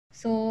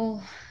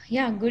So,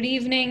 yeah, good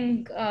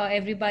evening,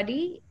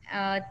 everybody.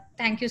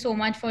 Thank you so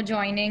much for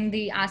joining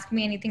the Ask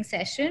Me Anything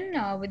session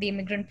with the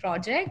Immigrant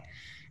Project.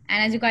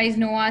 And as you guys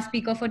know, our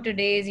speaker for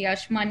today is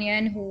Yash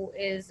Manian, who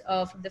is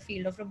from the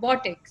field of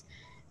robotics.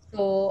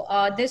 So,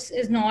 this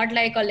is not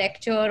like a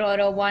lecture or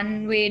a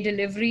one-way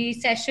delivery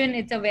session.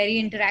 It's a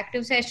very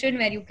interactive session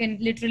where you can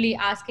literally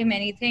ask him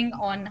anything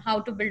on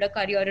how to build a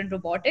career in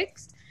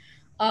robotics.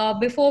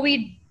 Before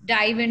we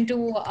dive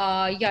into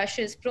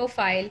Yash's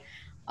profile,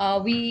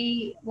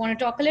 we want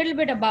to talk a little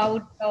bit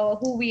about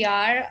who we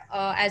are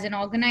as an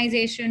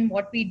organization,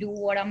 what we do,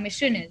 what our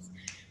mission is.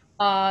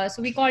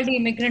 So we call the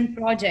Immigrant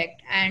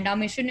Project, and our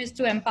mission is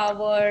to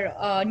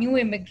empower new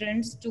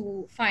immigrants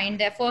to find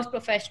their first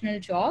professional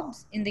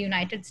jobs in the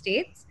United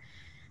States.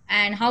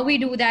 And how we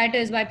do that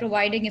is by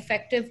providing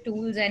effective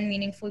tools and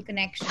meaningful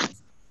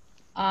connections.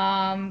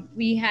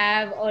 We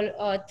have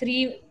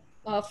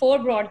four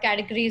broad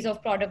categories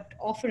of product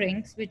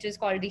offerings, which is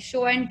called the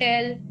show and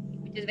tell,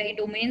 which is very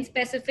domain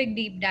specific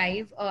deep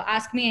dive.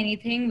 Ask me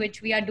anything,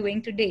 which we are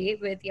doing today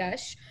with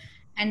Yash.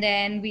 And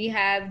then we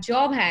have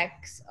job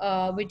hacks,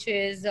 which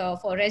is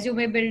for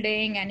resume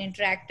building and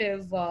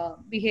interactive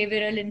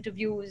behavioral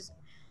interviews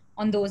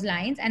on those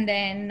lines. And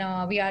then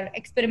we are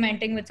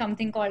experimenting with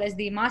something called as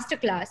the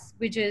masterclass,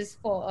 which is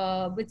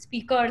for with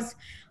speakers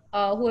who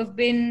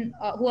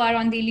are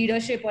on the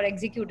leadership or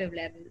executive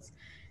levels.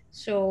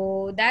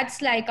 So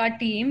that's like our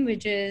team,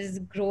 which is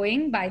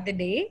growing by the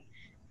day.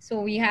 So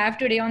we have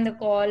today on the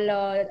call,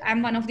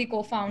 I'm one of the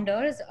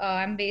co-founders.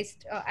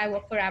 I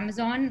work for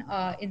Amazon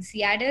in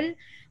Seattle.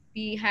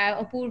 We have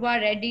Apurva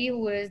Reddy,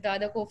 who is the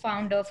other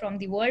co-founder from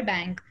the World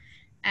Bank.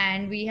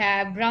 And we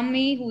have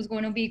Brahmi, who's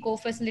going to be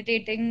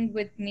co-facilitating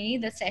with me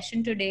the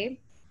session today.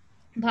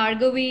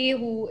 Bhargavi,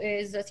 who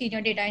is a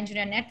senior data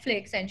engineer at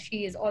Netflix, and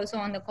she is also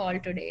on the call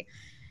today.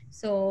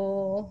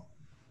 So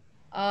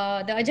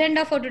the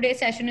agenda for today's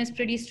session is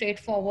pretty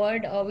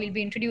straightforward. We'll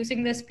be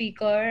introducing the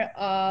speaker.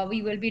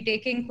 We will be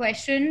taking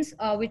questions,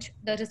 which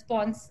the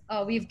response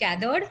we've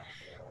gathered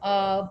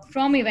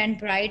from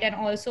Eventbrite, and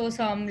also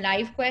some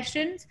live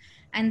questions.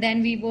 And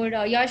then we would,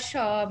 Yash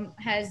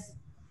has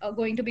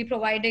going to be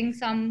providing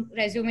some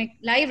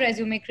live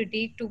resume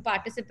critique to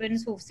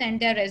participants who've sent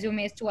their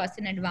resumes to us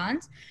in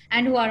advance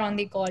and who are on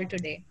the call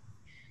today.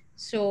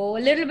 So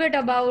a little bit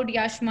about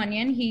Yash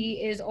Manian.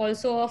 He is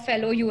also a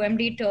fellow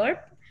UMD TERP,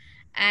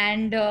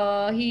 and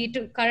he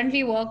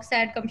currently works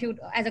as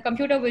a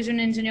computer vision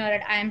engineer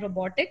at IAM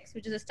Robotics,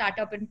 which is a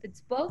startup in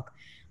Pittsburgh.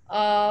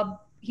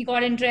 He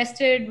got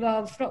interested.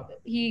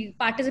 He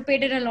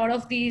participated in a lot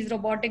of these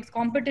robotics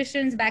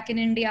competitions back in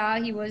India.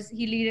 He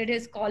led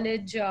his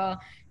college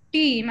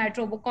team at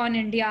Robocon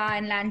India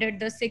and landed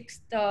the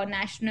 6th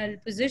national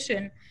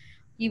position.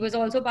 He was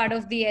also part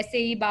of the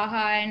SAE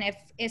Baja and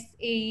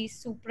FSAE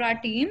Supra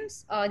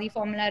teams, the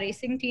Formula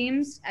racing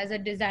teams, as a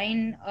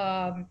design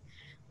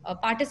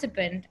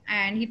participant.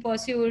 And he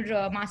pursued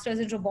Masters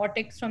in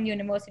Robotics from the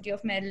University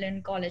of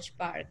Maryland, College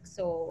Park.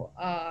 So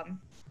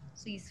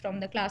he's from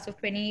the class of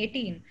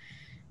 2018.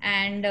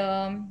 And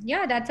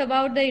yeah, that's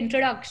about the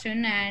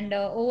introduction. And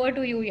over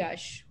to you,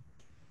 Yash.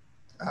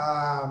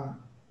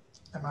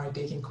 Am I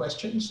taking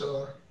questions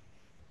or?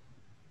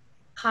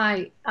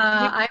 Hi,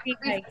 I'm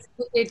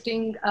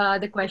facilitating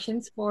the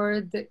questions for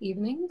the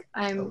evening.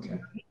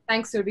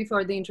 Thanks, Surbi,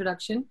 for the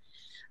introduction.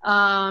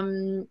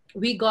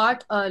 We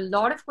got a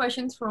lot of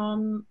questions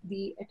from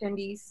the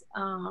attendees,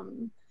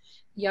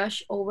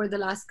 Yash, over the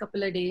last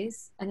couple of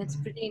days, and it's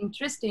pretty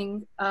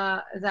interesting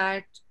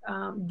that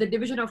the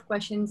division of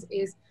questions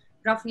is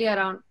roughly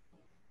around: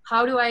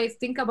 how do I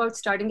think about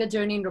starting a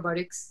journey in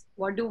robotics?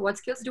 What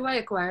skills do I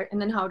acquire?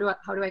 And then how do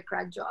I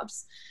crack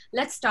jobs?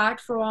 Let's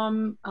start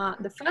from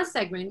the first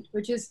segment,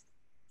 which is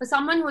for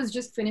someone who has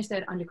just finished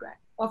their undergrad,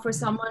 or for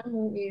someone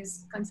who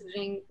is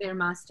considering their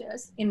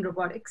master's in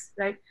robotics,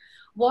 right?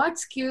 What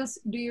skills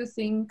do you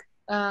think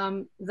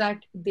that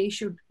they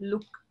should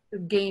look to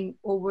gain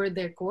over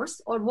their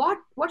course, or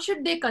what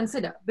should they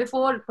consider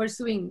before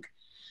pursuing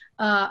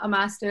a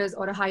master's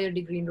or a higher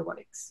degree in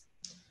robotics?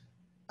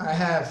 I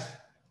have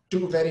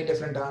two very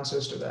different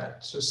answers to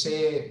that. So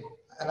say,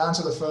 I'll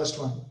answer the first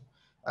one.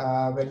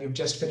 When you've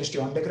just finished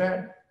your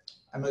undergrad,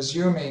 I'm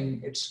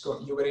assuming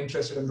you were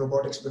interested in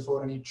robotics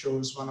before and you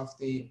chose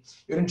you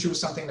didn't choose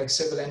something like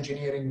civil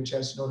engineering, which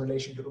has no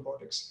relation to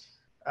robotics.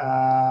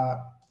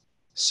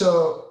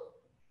 So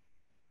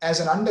as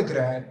an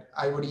undergrad,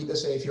 I would either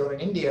say if you're in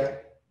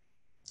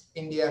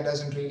India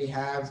doesn't really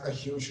have a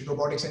huge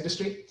robotics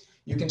industry.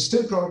 You can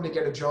still probably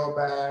get a job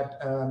at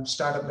a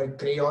startup like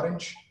Grey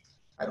Orange.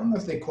 I don't know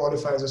if they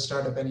qualify as a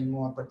startup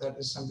anymore, but that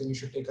is something you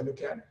should take a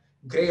look at.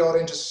 Grey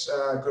Orange is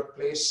a good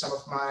place. Some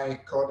of my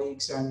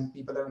colleagues and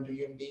people that went to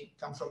UMD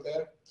come from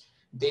there.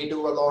 They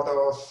do a lot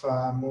of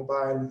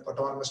mobile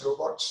autonomous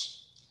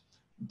robots.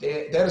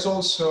 There is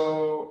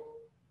also,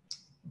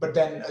 but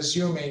then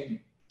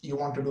assuming you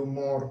want to do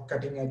more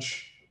cutting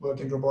edge work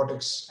in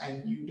robotics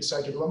and you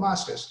decide to do a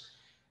master's,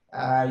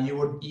 you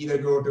would either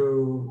go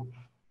to,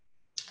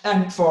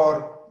 and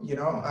for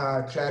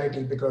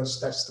clarity, because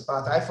that's the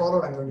path I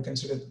followed, I'm going to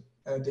consider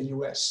the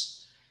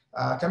US.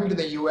 Coming to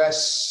the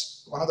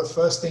US, one of the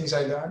first things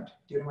I learned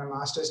during my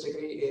master's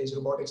degree is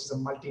robotics is a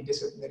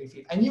multidisciplinary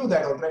field. I knew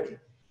that already,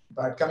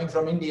 but coming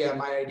from India,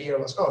 my idea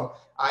was, oh,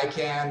 I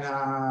can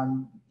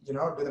do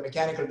the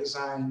mechanical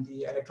design,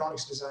 the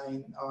electronics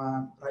design,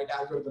 write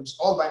algorithms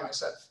all by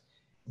myself,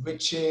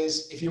 which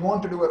is, if you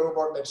want to do a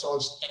robot that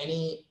solves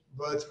any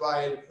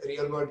worthwhile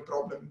real world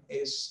problem,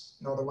 is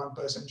not a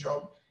one-person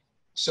job.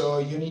 So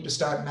you need to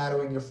start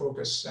narrowing your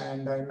focus.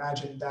 And I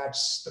imagine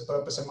that's the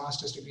purpose a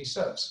master's degree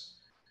serves.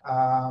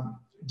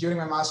 During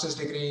my master's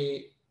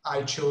degree,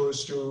 I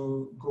chose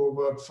to go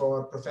work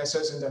for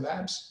professors in the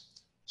labs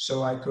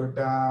so I could,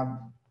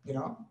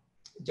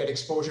 get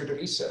exposure to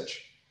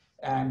research.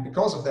 And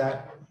because of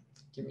that,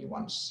 give me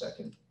 1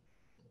 second.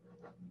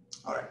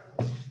 All right.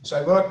 So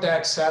I worked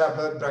at Sarah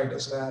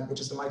Bergbriter's lab, which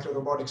is the micro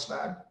robotics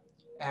lab.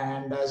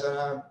 And as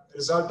a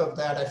result of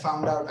that, I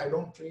found out I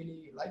don't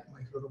really like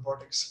micro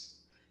robotics.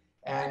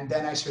 And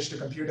then I switched to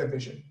computer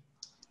vision.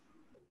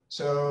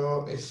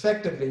 So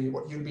effectively,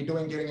 what you'll be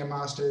doing during your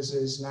master's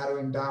is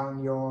narrowing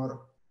down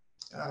your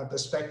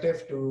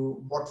perspective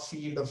to what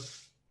field of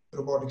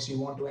robotics you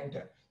want to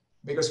enter.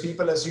 Because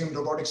people assume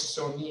robotics is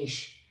so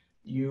niche,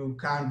 you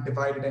can't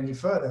divide it any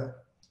further.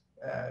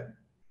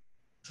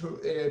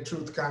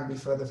 Truth can't be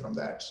further from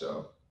that.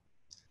 So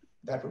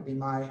that would be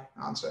my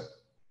answer.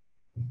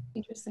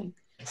 Interesting.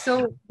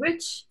 So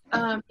which,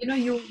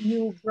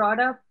 you brought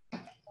up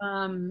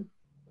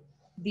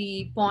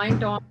the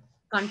point on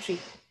country,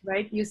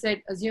 right? You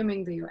said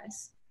assuming the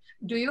US.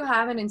 Do you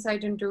have an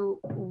insight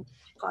into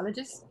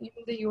colleges in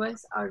the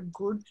US are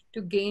good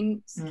to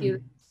gain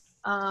skills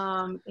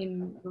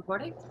in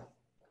robotics?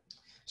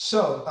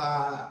 So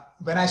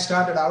when I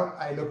started out,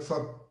 I looked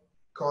for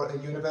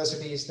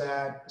universities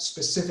that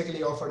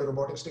specifically offered a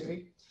robotics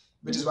degree,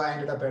 which is why I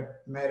ended up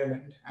at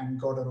Maryland and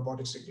got a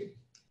robotics degree.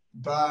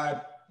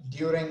 But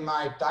during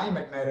my time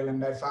at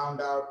Maryland, I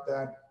found out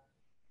that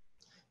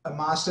a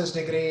master's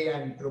degree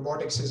and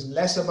robotics is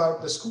less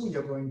about the school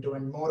you're going to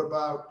and more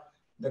about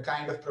the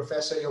kind of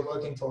professor you're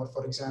working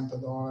for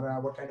example, or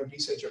what kind of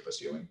research you're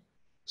pursuing.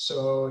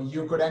 So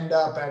you could end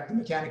up at the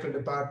mechanical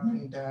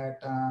department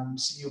at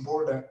CU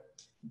Boulder,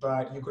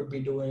 but you could be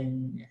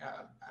doing,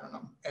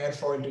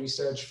 airfoil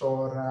research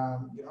for,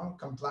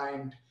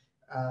 compliant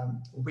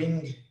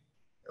wing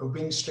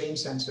strain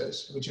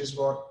sensors, which is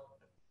what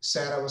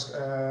Sarah was,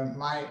 the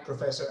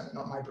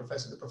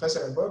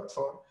professor I worked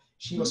for,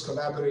 she was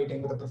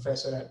collaborating with a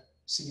professor at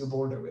CU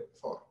Boulder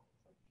for.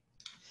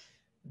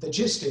 The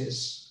gist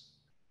is,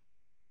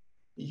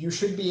 you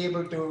should be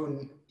able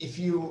to, if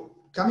you,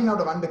 coming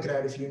out of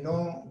undergrad, if you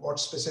know what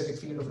specific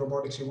field of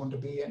robotics you want to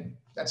be in,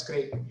 that's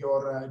great.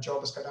 Your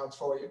job is cut out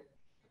for you.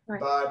 Right.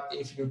 But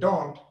if you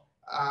don't,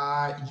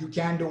 you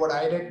can do what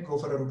I did, go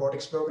for a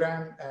robotics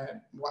program.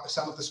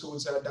 Some of the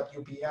schools are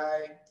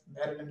WPI,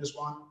 Maryland is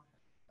one.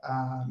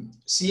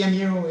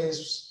 CMU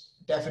is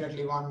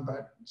definitely one,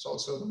 but it's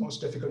also the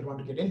most difficult one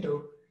to get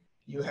into.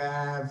 You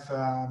have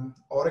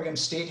Oregon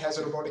State has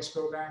a robotics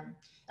program,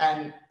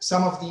 and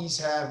some of these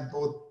have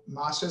both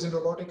masters in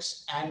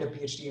robotics and a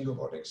PhD in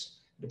robotics,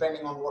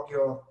 depending on what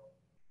you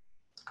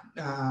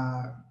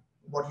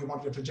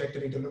want your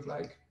trajectory to look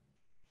like.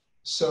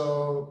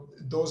 So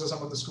those are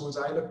some of the schools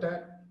I looked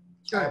at.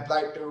 Sure. I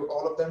applied to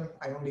all of them.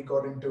 I only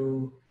got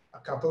into a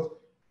couple.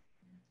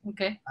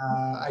 Okay.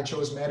 I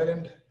chose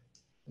Maryland.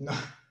 No.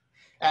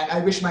 And I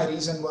wish my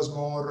reason was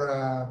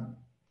more,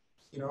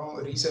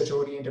 research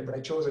oriented, but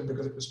I chose it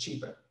because it was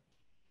cheaper.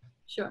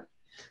 Sure.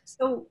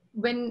 So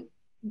when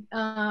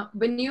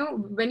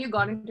you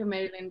got into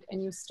Maryland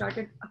and you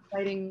started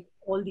acquiring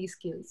all these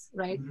skills,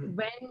 right? Mm-hmm.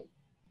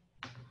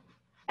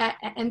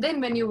 And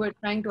then when you were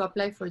trying to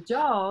apply for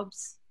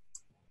jobs,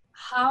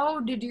 how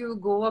did you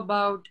go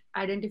about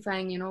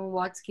identifying,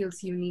 what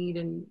skills you need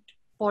and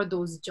for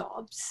those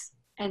jobs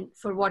and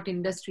for what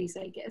industries,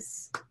 I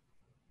guess?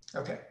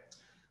 Okay.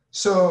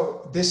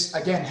 So this,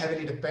 again,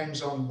 heavily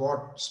depends on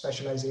what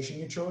specialization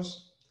you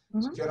chose.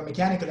 Mm-hmm. So if you're a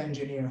mechanical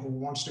engineer who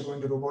wants to go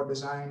into robot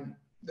design,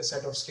 the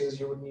set of skills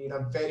you would need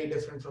are very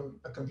different from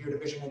a computer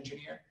vision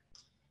engineer.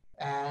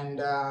 And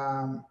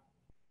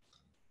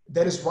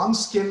there is one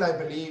skill I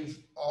believe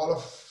all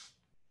of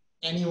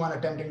anyone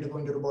attempting to go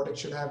into robotics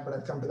should have, but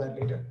I'll come to that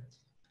later.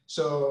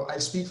 So I'll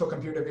speak for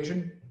computer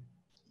vision.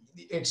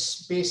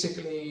 It's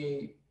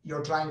basically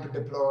you're trying to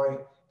deploy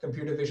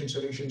computer vision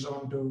solutions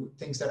onto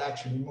things that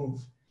actually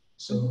move.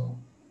 So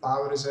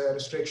power is a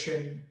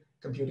restriction,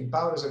 computing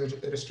power is a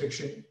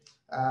restriction.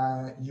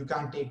 You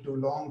can't take too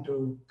long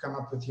to come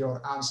up with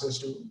your answers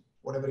to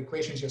whatever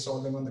equations you're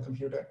solving on the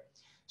computer.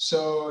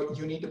 So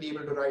you need to be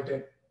able to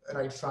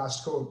write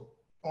fast code.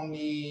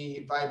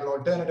 Only viable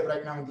alternative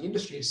right now in the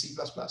industry is C++.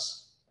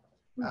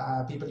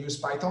 People use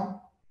Python,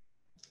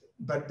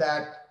 but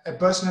that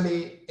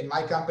personally in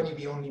my company,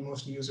 we only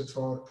mostly use it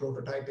for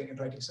prototyping and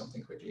writing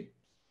something quickly.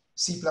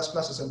 C++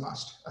 is a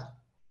must.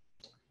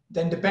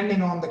 Then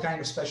depending on the kind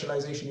of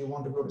specialization you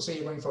want to go to, say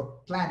you're going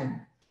for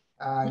planning,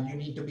 you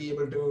need to be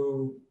able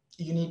to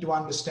you need to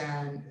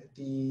understand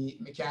the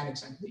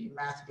mechanics and the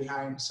math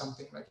behind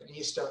something like an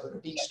A-star or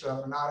a D-star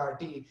or an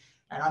RRT,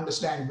 and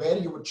understand where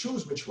you would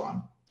choose which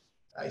one.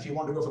 If you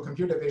want to go for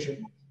computer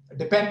vision,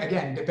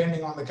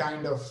 depending on the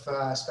kind of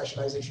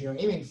specialization you're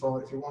aiming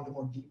for. If you want a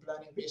more deep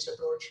learning based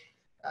approach,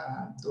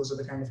 those are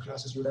the kind of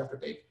classes you would have to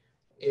take.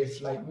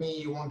 If, like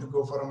me, you want to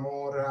go for a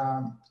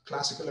more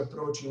classical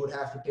approach, you would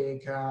have to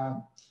take,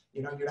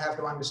 you'd have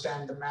to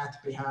understand the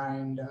math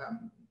behind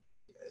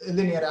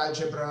linear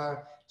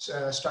algebra,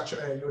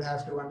 structure. You would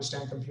have to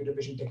understand computer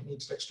vision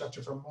techniques like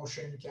structure from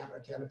motion, camera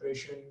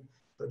calibration,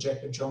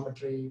 projected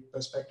geometry,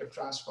 perspective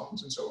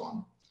transforms, and so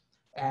on.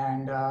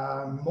 And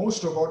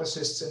most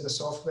roboticists in the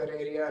software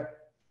area,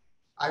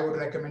 I would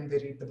recommend they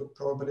read the book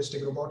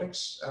Probabilistic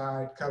Robotics.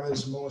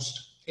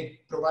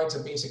 It provides a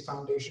basic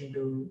foundation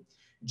to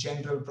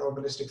general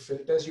probabilistic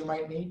filters you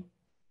might need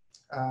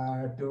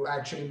to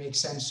actually make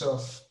sense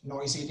of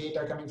noisy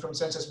data coming from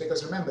sensors.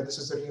 Because remember, this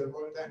is the real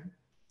world and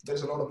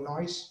there's a lot of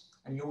noise,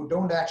 and you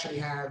don't actually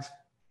have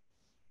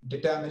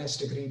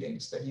deterministic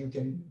readings that you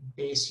can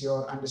base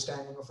your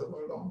understanding of the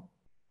world on.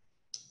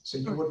 So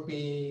you would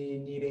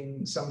be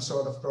needing some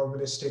sort of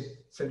probabilistic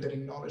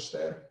filtering knowledge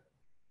there.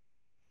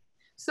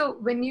 So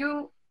when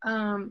you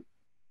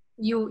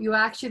you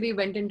actually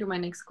went into my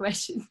next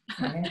question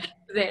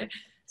there.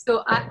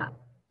 So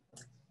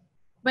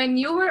when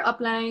you were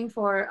applying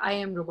for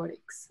IAM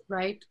Robotics,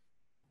 right?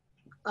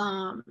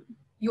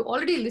 You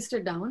already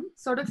listed down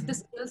sort of the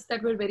skills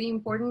that were very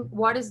important.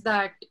 What is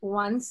that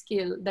one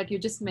skill that you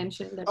just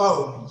mentioned? That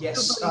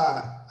yes.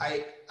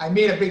 I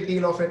made a big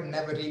deal of it and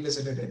never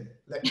revisited it.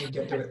 Let me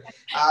get to it.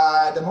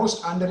 The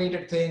most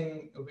underrated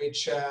thing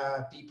which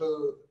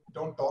people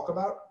don't talk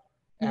about,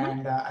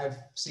 and I've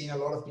seen a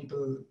lot of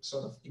people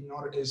sort of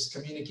ignore it, is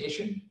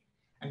communication.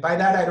 And by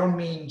that, I don't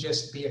mean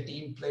just be a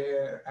team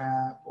player.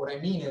 What I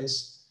mean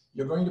is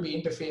you're going to be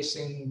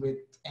interfacing with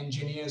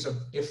engineers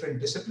of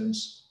different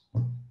disciplines.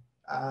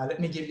 Let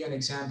me give you an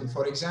example.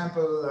 For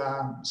example,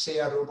 say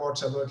our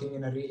robots are working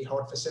in a really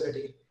hot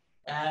facility,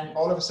 and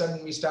all of a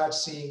sudden we start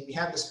seeing, we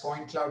have this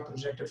point cloud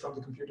projected from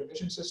the computer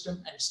vision system,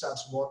 and it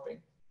starts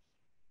warping.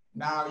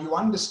 Now you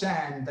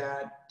understand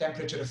that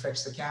temperature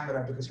affects the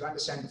camera because you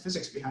understand the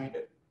physics behind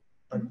it.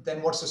 But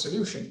then what's the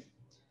solution?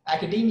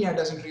 Academia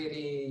doesn't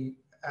really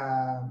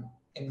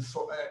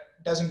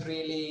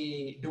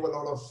do a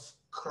lot of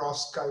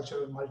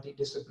cross-cultural,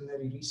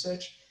 multidisciplinary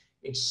research.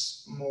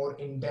 It's more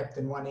in-depth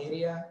in one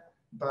area.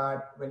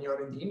 But when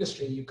you're in the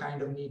industry, you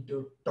kind of need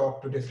to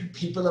talk to different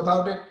people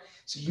about it.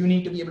 So you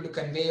need to be able to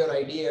convey your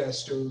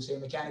ideas to, say, a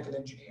mechanical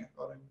engineer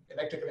or an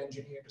electrical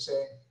engineer to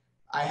say,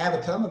 I have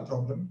a thermal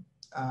problem.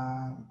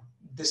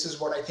 This is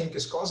what I think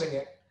is causing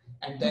it.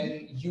 And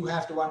then you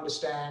have to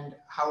understand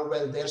how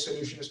well their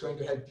solution is going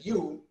to help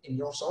you in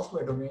your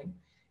software domain.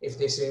 If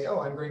they say, oh,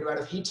 I'm going to add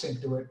a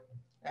heatsink to it,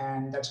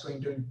 and that's going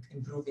to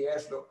improve the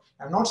airflow.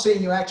 I'm not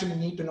saying you actually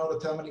need to know the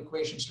thermal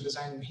equations to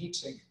design a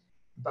heatsink,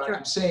 but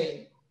I'm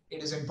saying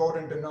it is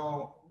important to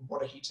know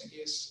what a heatsink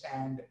is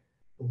and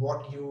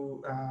what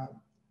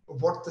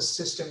the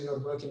system you're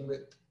working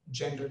with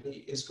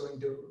generally is going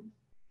to,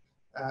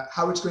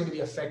 how it's going to be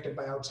affected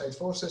by outside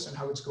forces and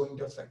how it's going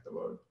to affect the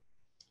world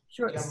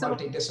in a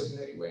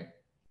multidisciplinary way.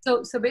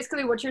 So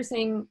basically what you're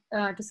saying,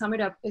 to sum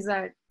it up, is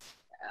that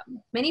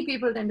many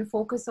people tend to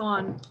focus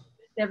on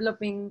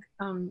developing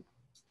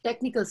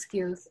technical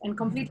skills and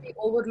completely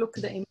overlook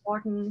the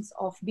importance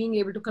of being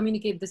able to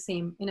communicate the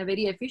same in a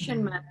very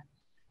efficient manner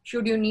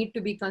should you need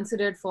to be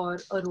considered for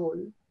a role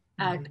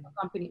at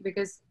a company,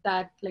 because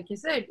that, like you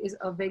said, is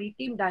a very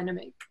team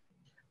dynamic.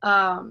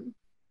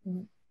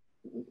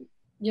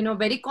 You know,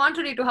 very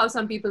contrary to how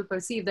some people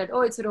perceive that,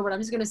 oh, it's a robot, I'm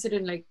just going to sit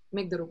and like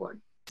make the robot.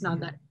 It's not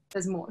that.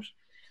 There's more.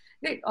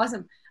 Great,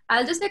 awesome.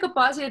 I'll just take a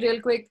pause here real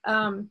quick.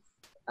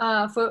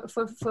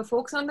 For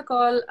folks on the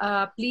call,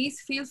 please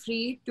feel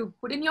free to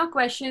put in your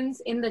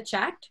questions in the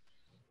chat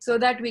so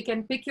that we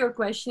can pick your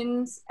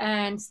questions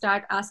and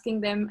start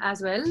asking them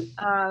as well.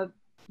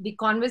 The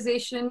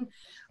conversation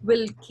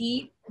will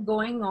keep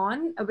going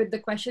on with the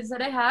questions that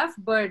I have,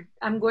 but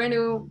I'm going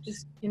to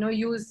just,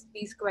 use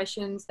these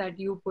questions that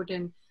you put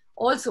in.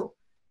 Also,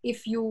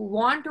 if you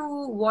want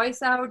to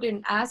voice out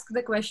and ask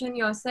the question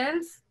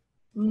yourself,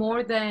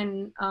 more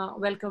than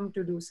welcome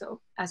to do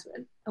so as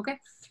well. Okay.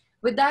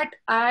 With that,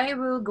 I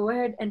will go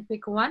ahead and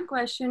pick one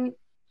question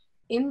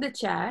in the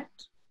chat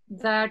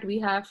that we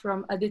have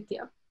from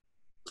Aditya.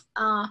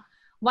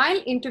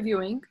 While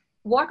interviewing,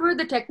 what were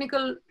the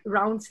technical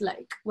rounds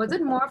like? Was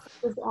it more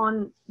focused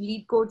on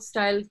lead code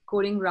style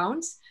coding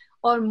rounds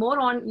or more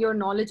on your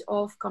knowledge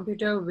of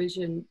computer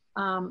vision?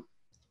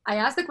 I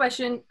asked the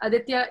question,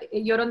 Aditya,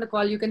 you're on the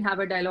call. You can have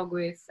a dialogue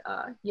with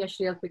Yash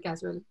real quick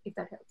as well, if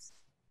that helps.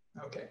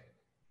 Okay.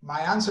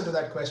 My answer to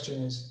that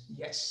question is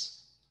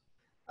yes.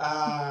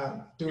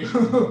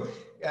 To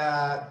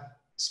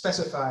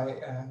specify,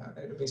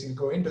 basically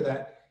go into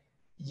that,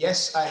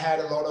 yes, I had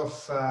a lot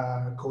of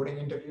coding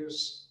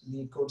interviews,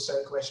 lead code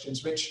style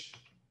questions, which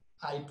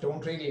I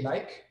don't really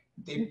like.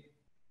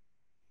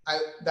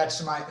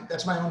 That's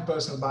my own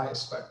personal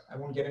bias, but I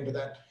won't get into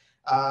that.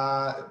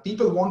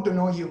 People want to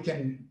know you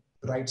can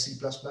write C++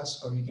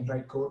 or you can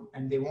write code,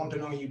 and they want to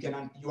know you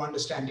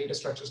understand data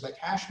structures like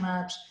hash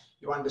maps,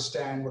 you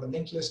understand what a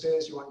linked list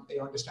is, they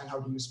understand how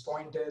to use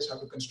pointers, how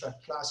to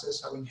construct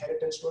classes, how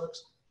inheritance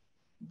works.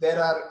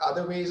 There are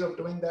other ways of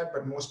doing that,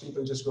 but most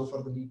people just go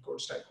for the lead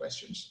code style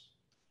questions.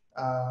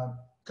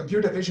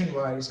 Computer vision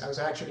wise, I was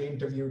actually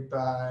interviewed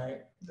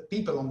by the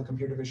people on the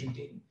computer vision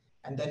team,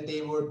 and then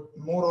they would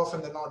more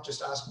often than not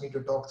just ask me to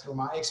talk through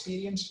my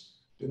experience,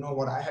 to know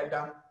what I had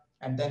done.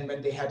 And then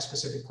when they had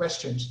specific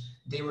questions,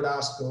 they would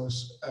ask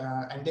those,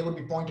 and they would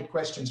be pointed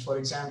questions. For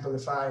example,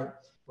 if I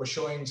was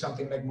showing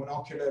something like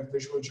monocular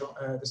visual,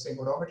 this thing,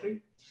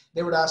 odometry,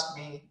 they would ask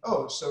me,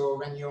 oh, so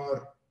when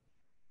you're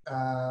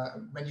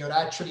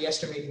actually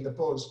estimating the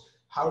pose,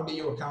 how do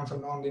you account for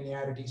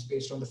nonlinearities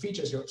based on the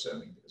features you're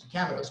observing? Because the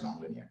camera is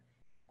nonlinear.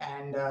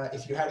 And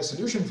if you had a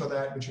solution for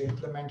that, which you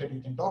implemented,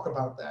 you can talk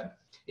about that.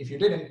 If you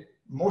didn't,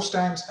 most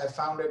times I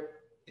found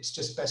it's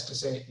just best to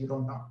say you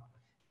don't know.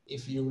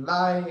 If you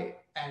lie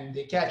and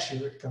they catch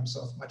you, it comes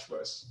off much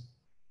worse.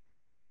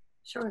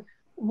 Sure.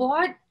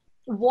 What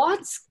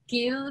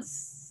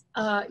skills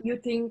you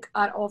think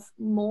are of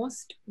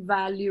most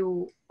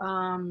value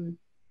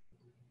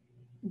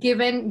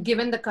given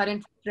the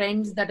current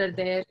trends that are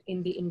there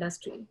in the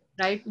industry,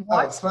 right?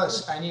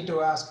 First, I need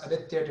to ask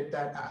Aditya, did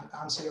that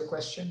answer your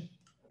question?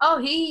 Oh,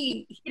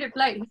 he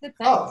replied. He said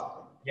thanks.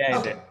 Oh, yeah,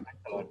 okay.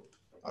 Thanks a lot.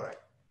 All right.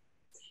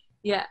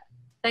 Yeah,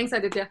 thanks,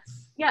 Aditya.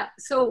 Yeah.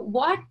 So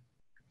what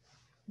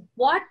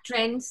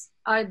trends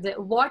are there?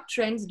 What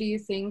trends do you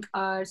think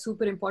are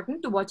super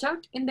important to watch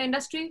out in the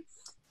industry?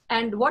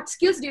 And what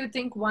skills do you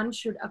think one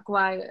should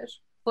acquire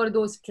for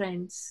those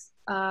trends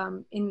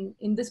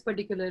in this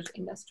particular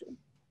industry?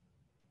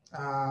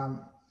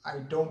 I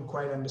don't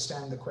quite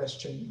understand the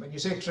question. When you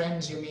say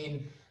trends, you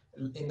mean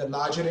in the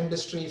larger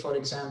industry, for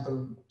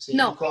example, say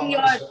no,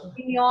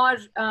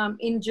 e-commerce?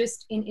 in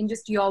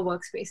just your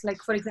workspace.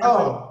 Like, for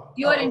example,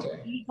 you're in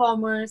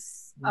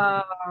e-commerce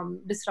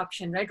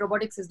disruption, right?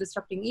 Robotics is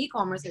disrupting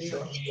e-commerce.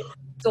 Sure.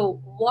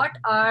 So what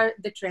are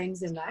the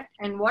trends in that,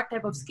 and what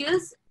type of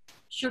skills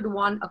should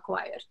one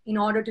acquire in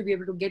order to be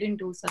able to get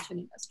into such an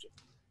industry?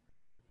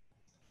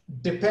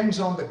 Depends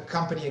on the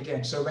company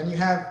again. So when you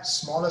have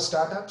smaller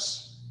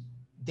startups,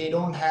 they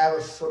don't have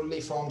a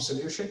fully formed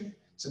solution.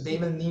 So they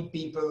will need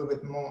people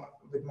with more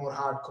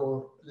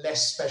hardcore,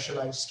 less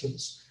specialized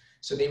skills.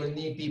 So they will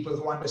need people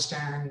who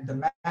understand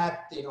the math,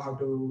 they know how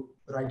to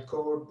write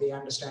code, they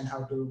understand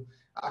how to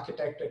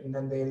architect it, and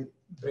then they'll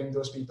bring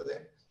those people in.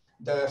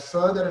 The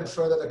further and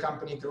further the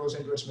company grows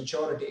into its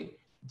maturity,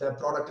 the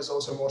product is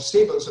also more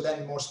stable. So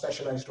then more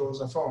specialized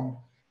roles are formed.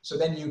 So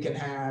then you can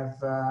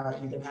have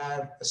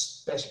a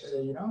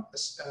special,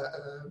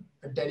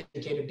 a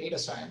dedicated data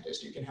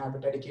scientist. You can have a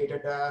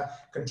dedicated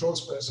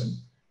controls person.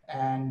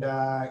 And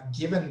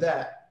given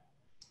that,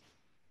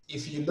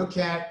 if you look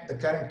at the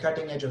current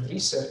cutting edge of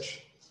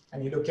research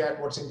and you look at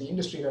what's in the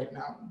industry right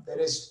now, there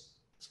is,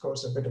 of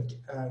course, a bit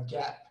of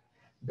gap,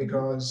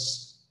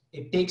 because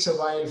it takes a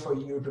while for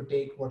you to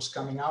take what's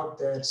coming out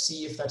there,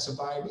 see if that's a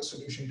viable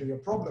solution to your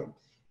problem,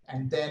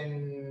 and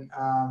then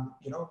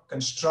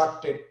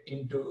construct it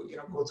into,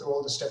 go through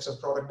all the steps of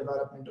product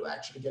development to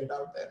actually get it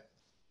out there.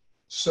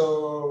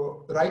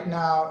 So right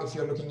now, if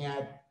you're looking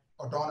at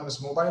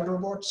autonomous mobile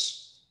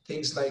robots,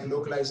 things like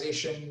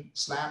localization,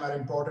 SLAM are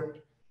important,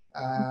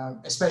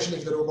 especially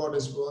if the robot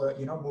is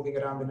moving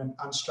around in an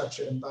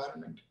unstructured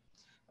environment.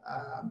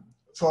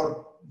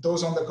 For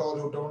those on the call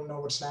who don't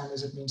know what SLAM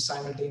is, it means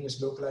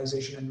simultaneous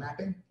localization and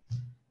mapping.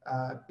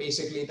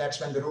 Basically,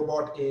 that's when the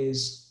robot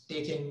is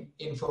taking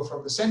info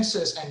from the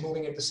sensors and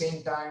moving at the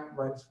same time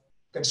while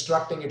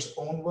constructing its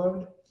own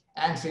world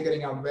and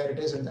figuring out where it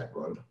is in that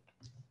world.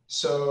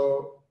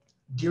 So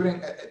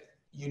during,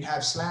 you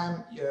have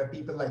SLAM,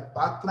 people like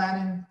path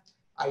planning.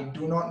 I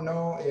do not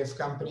know if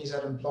companies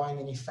are employing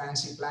any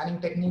fancy planning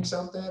techniques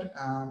out there.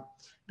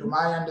 To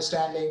my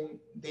understanding,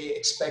 they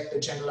expect a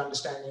general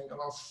understanding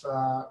of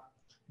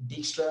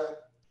Dijkstra,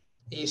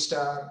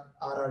 A-star,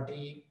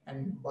 RRT,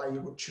 and why you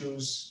would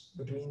choose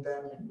between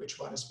them and which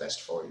one is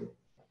best for you.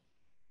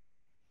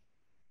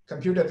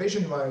 Computer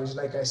vision wise,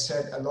 like I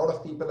said, a lot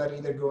of people are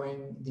either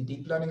going the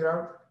deep learning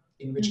route,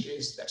 in which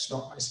case that's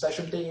not my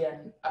specialty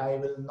and I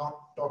will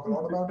not talk a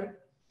lot about it,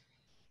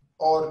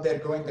 or they're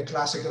going the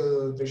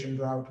classical vision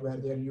route where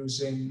they're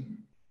using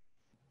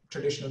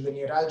traditional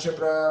linear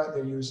algebra,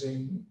 they're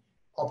using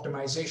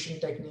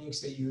optimization techniques,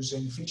 they're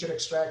using feature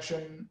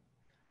extraction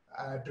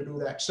to do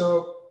that.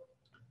 So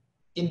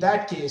in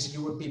that case,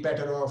 you would be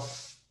better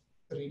off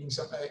reading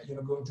some,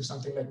 going through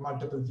something like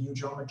multiple view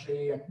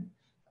geometry and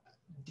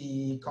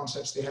the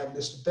concepts they have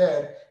listed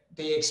there.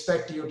 They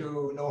expect you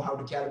to know how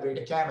to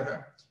calibrate a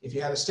camera. If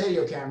you have a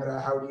stereo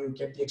camera, how do you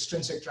get the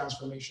extrinsic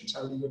transformations?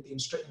 How do you get the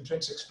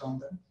intrinsics from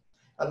them?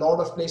 A lot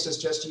of places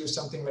just use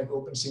something like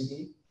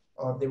OpenCV,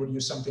 or they would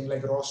use something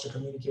like ROS to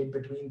communicate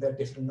between their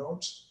different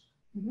nodes.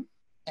 Mm-hmm.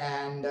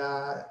 And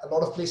a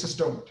lot of places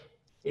don't.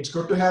 It's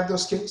good to have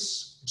those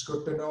skills. It's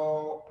good to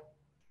know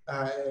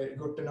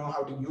good to know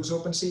how to use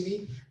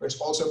OpenCV, but it's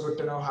also good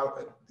to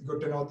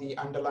know the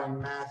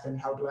underlying math and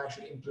how to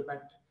actually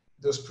implement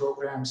those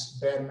programs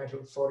bare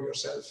metal for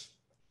yourself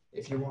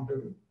if you want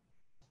to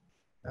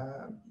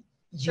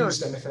use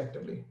them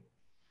effectively.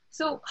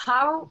 So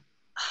how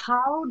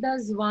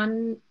does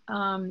one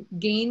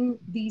gain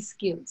these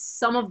skills,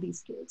 some of these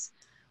skills,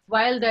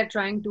 while they're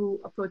trying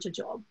to approach a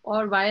job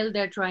or while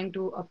they're trying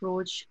to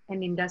approach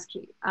an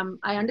industry?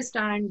 I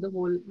understand the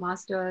whole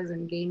masters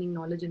and gaining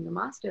knowledge in the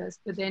masters,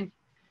 but then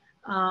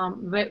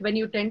when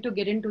you tend to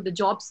get into the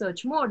job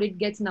search mode, it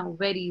gets now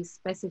very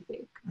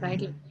specific, right?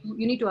 Mm-hmm. Like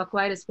you need to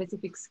acquire a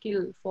specific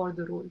skill for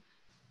the role.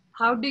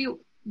 How do you,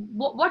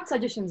 what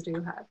suggestions do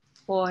you have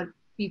for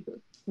people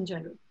in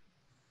general?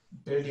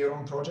 Build your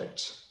own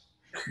projects.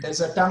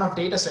 There's a ton of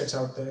data sets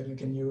out there you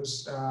can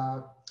use.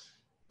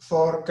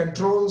 For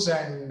controls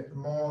and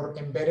more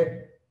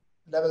embedded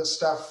level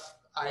stuff,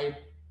 I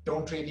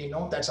don't really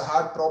know. That's a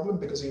hard problem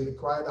because you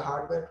require the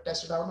hardware to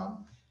test it out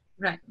on.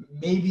 Right.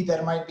 Maybe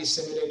there might be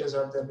simulators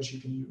out there which you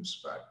can use,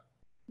 but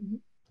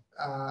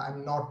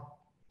I'm not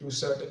too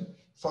certain.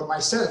 For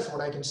myself,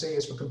 what I can say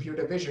is for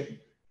computer vision,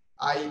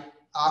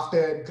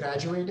 after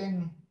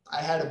graduating, I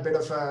had a bit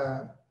of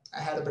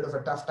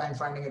a tough time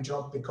finding a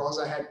job because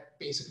I had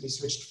basically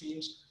switched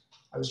fields.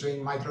 I was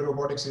doing micro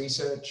robotics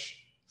research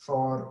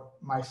for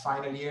my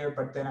final year,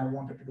 but then I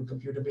wanted to do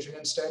computer vision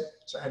instead.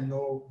 So I had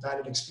no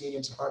valid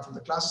experience apart from the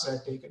classes I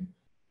had taken.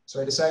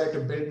 So I decided to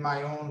build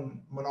my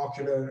own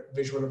monocular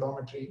visual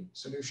odometry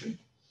solution.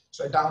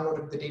 So I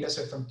downloaded the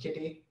dataset from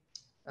Kitty,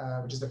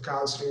 which is the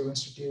Karlsruhe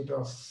Institute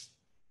of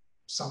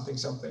something,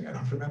 I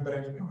don't remember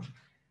anymore.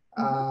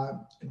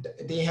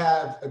 They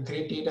have a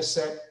great data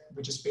set,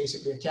 which is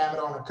basically a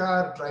camera on a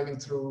car driving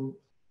through,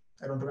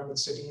 I don't remember the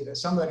city either,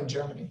 somewhere in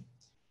Germany.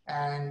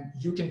 And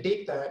you can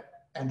take that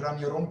and run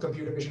your own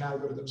computer vision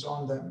algorithms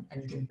on them,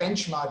 and you can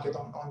benchmark it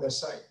on their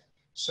site.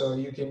 So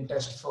you can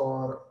test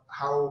for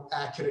how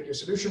accurate your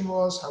solution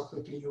was, how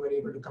quickly you were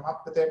able to come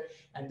up with it,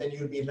 and then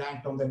you'll be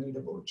ranked on their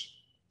leaderboards.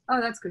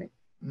 Oh, that's great.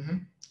 Mm-hmm.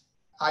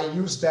 I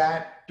used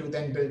that to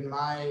then build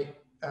my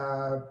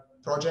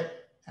project.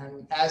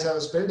 And as I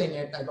was building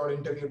it, I got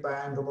interviewed by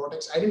IAM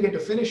Robotics. I didn't get to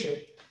finish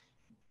it.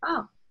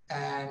 Oh.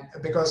 And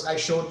because I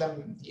showed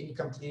them the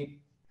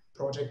incomplete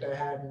project I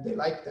had, and they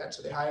liked that,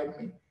 so they hired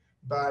me.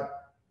 But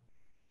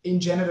in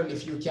general,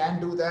 if you can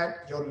do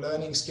that, you're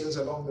learning skills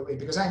along the way.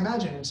 Because I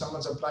imagine when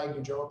someone's applying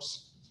to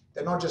jobs,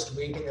 they're not just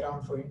waiting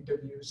around for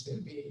interviews.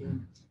 They'll be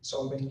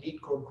solving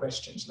lead code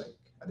questions like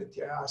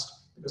Aditya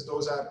asked, because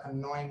those are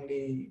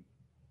annoyingly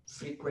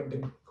frequent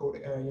in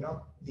code,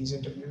 these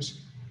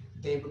interviews.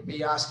 They would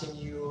be asking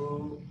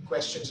you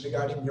questions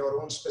regarding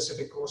your own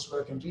specific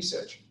coursework and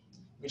research,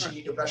 which you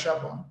need to brush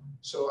up on.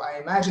 So I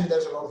imagine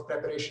there's a lot of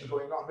preparation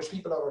going on, which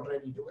people are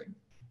already doing.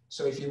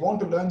 So if you want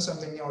to learn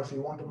something new, or if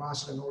you want to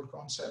master an old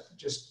concept,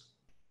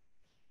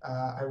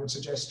 I would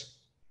suggest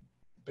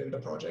build a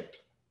project.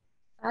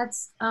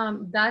 That's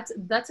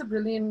a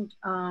brilliant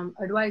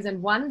advice,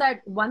 and one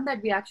that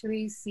we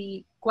actually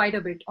see quite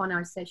a bit on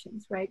our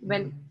sessions, right?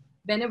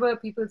 Whenever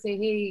people say,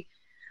 "Hey,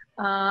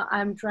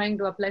 I'm trying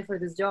to apply for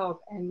this job,"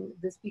 and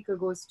the speaker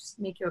goes,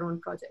 "Make your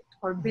own project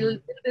or build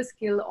a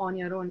skill on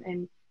your own."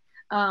 And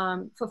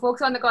for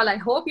folks on the call, I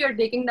hope you're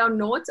taking down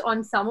notes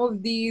on some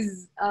of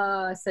these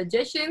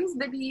suggestions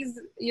that he's,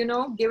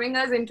 giving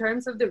us in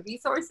terms of the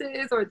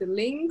resources or the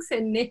links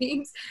and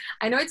names.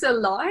 I know it's a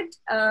lot,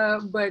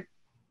 but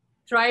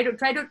try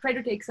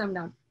to take some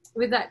down.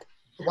 With that,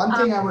 one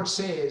thing I would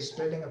say is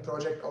building a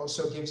project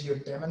also gives you a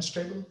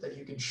demonstrable that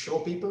you can show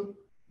people.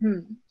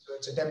 So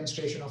it's a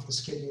demonstration of the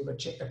skill you've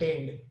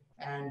attained,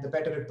 and the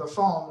better it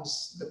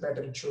performs, the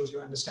better it shows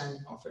your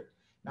understanding of it.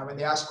 Now, when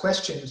they ask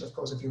questions, of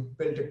course, if you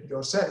built it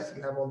yourself,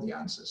 you have all the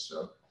answers.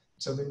 So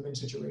it's a win-win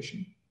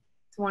situation.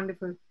 It's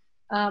wonderful.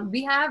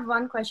 We have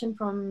one question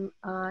from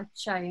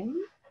Chayan.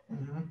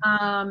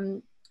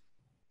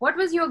 What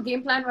was your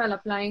game plan while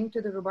applying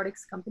to the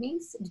robotics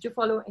companies? Did you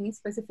follow any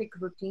specific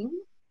routine?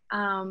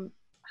 How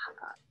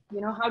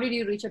did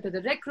you reach out to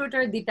the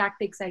recruiter? The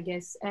tactics, I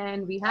guess.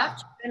 And we have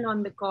Chayan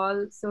on the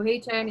call. So, hey,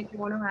 Chayan, if you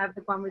want to have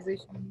the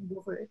conversation,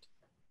 go for it.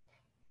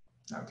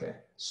 Okay,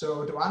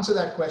 so to answer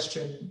that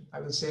question, I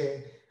will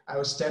say I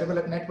was terrible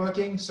at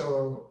networking.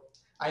 So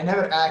I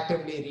never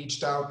actively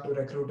reached out to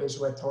recruiters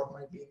who I thought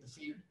might be in the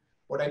field.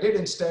 What I did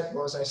instead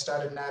was I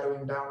started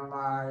narrowing down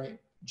my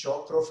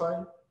job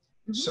profile.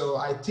 So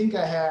I think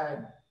I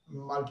had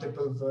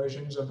multiple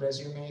versions of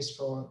resumes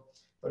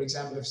for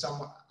example, if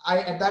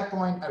at that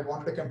point, I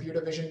wanted a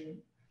computer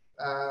vision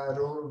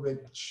role,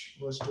 which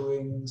was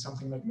doing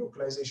something like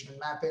localization and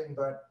mapping,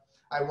 but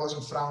I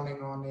wasn't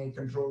frowning on a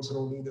controls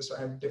role either. So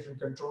I had different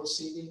controls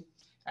CV,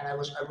 and I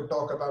would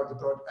talk about the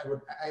project.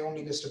 I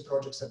only listed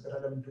projects that were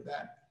relevant to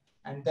that.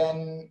 And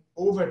then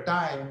over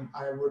time,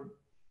 I would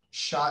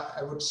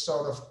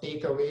sort of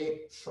take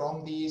away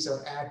from these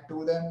or add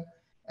to them,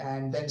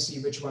 and then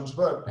see which ones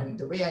work. And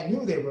the way I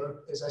knew they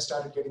worked is I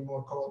started getting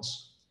more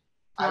calls.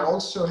 I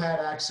also had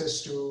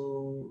access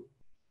to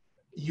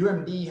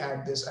UMD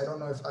had this. I don't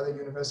know if other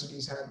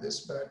universities had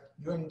this, but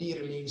UMD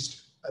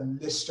released a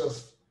list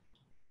of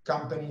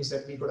companies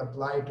that we could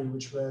apply to,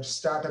 which were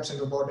startups in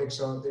robotics,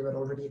 or they were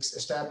already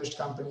established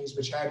companies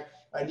which had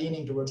a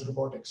leaning towards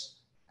robotics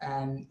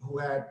and who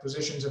had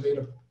positions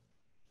available.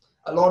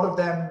 A lot of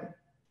them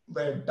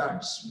were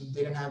duds.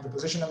 They didn't have the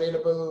position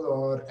available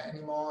or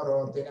anymore,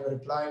 or they never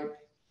replied.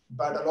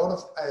 But a lot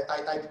of,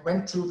 I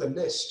went through the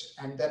list,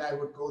 and then I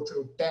would go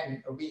through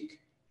 10 a week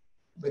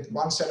with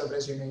one set of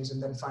resumes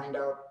and then find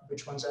out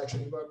which ones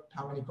actually worked,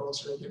 how many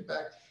calls did I get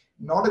back.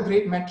 Not a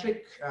great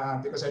metric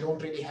because I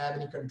don't really have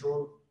any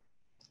control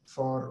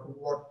for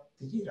what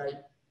the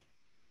right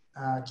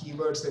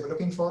keywords they were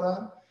looking for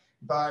are,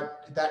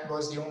 but that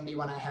was the only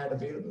one I had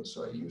available,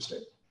 so I used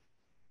it.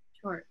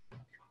 Sure.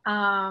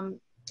 I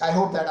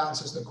hope that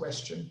answers the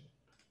question.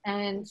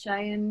 And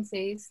Cheyenne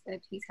says that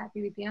he's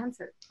happy with the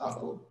answer. Oh,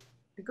 cool.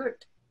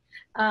 Good.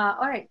 All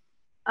right.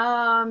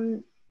 How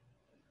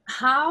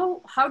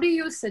do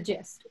you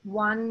suggest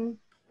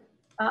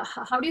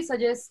how do you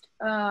suggest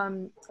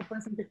a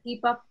person to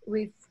keep up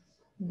with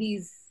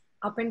these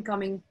up and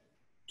coming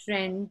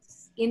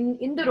trends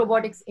in the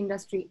robotics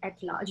industry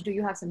at large? Do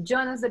you have some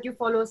journals that you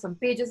follow, some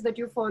pages that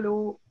you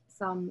follow,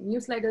 some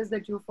newsletters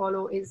that you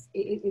follow? Is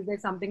there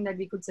something that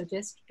we could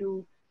suggest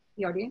to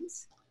the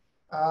audience?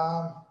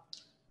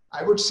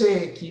 I would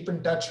say keep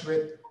in touch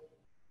with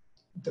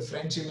the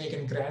friends you make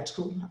in grad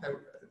school.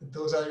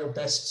 Those are your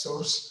best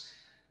source.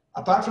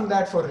 Apart from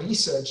that, for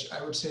research,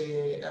 I would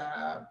say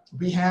at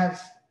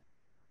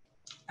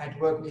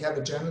work, we have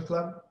a journal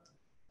club.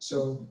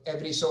 So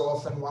every so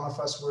often, one of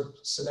us would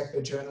select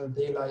a journal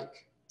they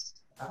like,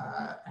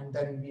 and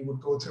then we would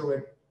go through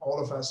it, all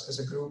of us as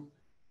a group.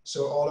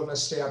 So all of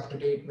us stay up to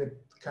date with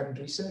current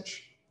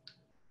research.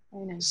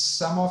 Nice.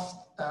 Some of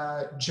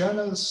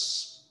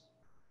journals,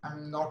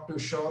 I'm not too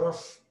sure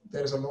of.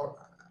 There's a lot,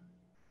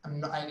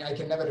 I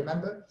can never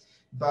remember,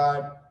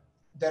 but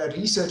there are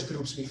research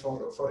groups we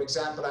follow. For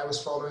example, I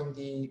was following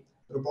the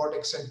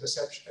Robotics and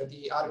Perception,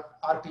 the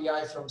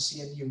RPI from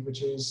CMU,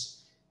 which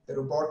is the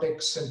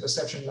Robotics and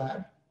Perception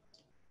Lab.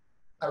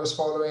 I was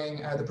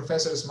following, the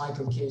professor is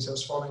Michael Case. I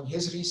was following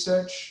his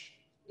research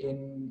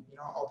in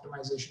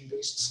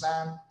optimization-based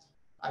SLAM.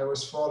 I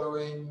was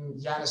following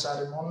Yanis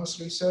Adimono's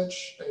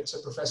research. It's a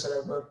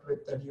professor I worked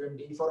with at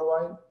UMD for a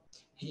while.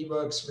 He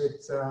works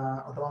with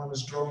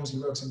autonomous drones. He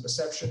works in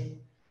perception.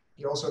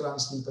 He also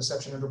runs the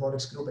perception and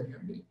robotics group at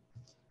UMD.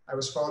 I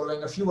was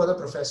following a few other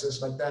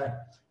professors like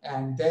that,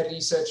 and their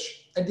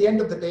research, at the end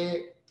of the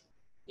day,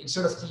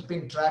 instead of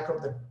keeping track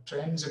of the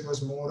trends, it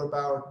was more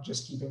about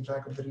just keeping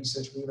track of the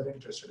research we were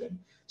interested in.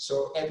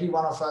 So every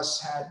one of us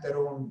had their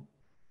own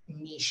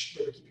niche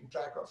they were keeping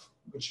track of,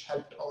 which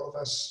helped all of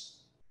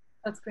us.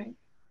 That's great.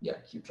 Yeah,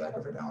 keep track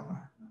of it on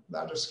a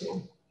larger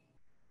scale.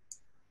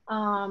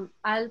 I'll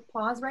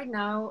pause right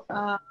now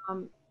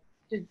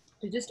to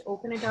just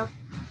open it up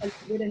a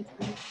little bit and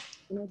see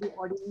the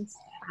audience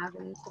have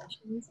any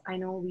questions. I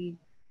know we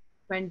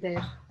went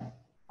there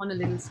on a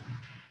little.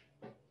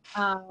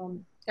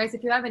 Guys,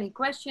 if you have any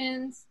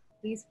questions,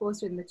 please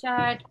post it in the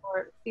chat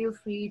or feel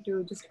free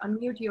to just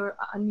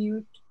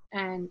unmute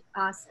and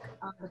ask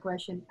the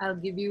question. I'll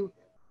give you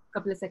a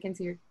couple of seconds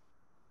here.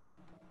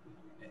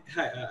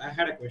 Hi, I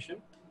had a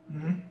question.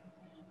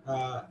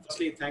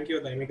 Firstly, thank you,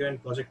 the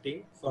Immigrant project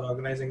team, for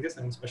organizing this,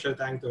 and special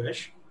thank to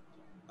Yash.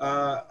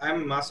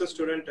 I'm a master's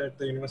student at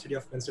the University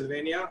of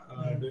Pennsylvania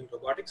doing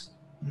robotics.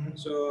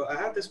 So I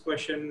have this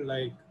question,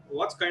 like,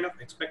 what's kind of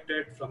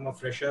expected from a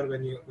fresher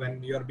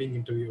when you are being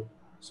interviewed?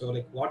 So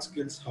like, what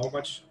skills, how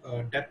much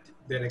depth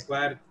they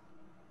require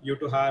you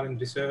to have in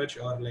research,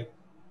 or like,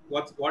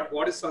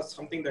 what is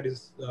something that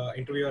is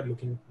interviewer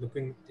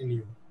looking in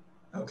you?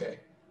 Okay.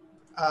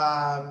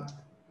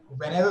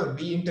 Whenever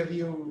we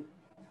interview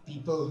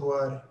people who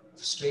are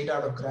straight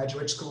out of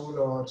graduate school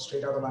or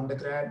straight out of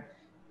undergrad,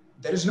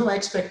 there is no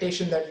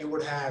expectation that you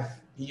would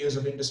have years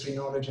of industry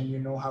knowledge and you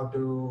know how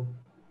to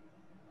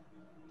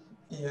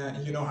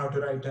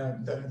write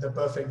the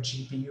perfect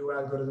GPU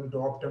algorithm to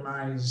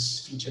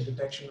optimize feature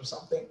detection or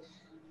something.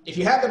 If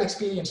you have that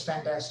experience,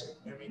 fantastic.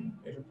 I mean,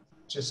 it'll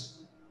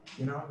just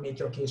make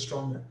your case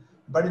stronger.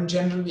 But in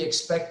general, we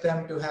expect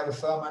them to have a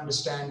firm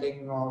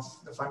understanding of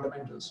the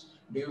fundamentals.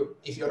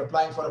 If you're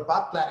applying for a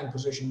path planning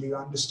position, do you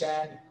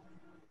understand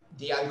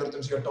the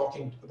algorithms you're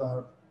talking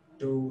about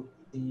to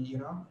the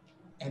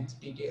nth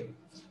detail?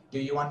 Do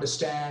you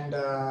understand?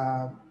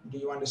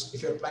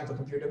 If you're applying for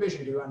computer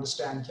vision, do you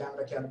understand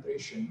camera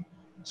calibration,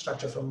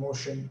 structure from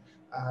motion?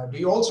 Do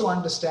you also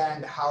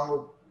understand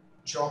how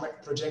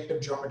projective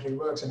geometry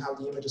works and how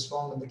the image is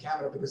formed in the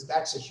camera? Because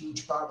that's a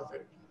huge part of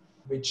it,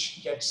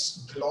 which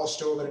gets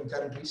glossed over in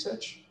current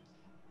research.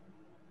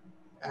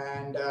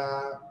 And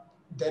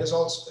there is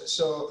also,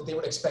 so they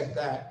would expect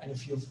that. And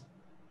if you've,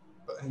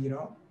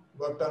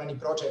 worked on any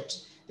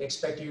projects, they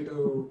expect you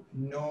to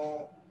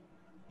know,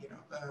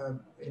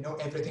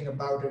 everything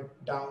about it,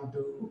 down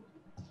to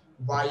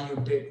why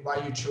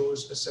you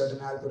chose a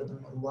certain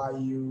algorithm or why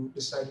you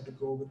decided to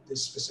go with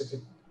this specific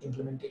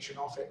implementation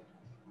of it.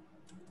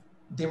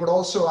 They would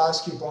also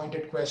ask you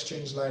pointed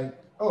questions like,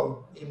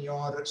 oh, in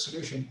your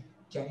solution,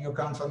 Can you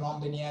account for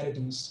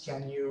non-linearities?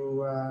 Can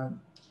you,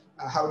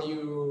 how do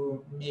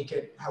you make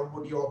it, how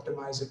would you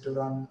optimize it to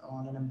run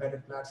on an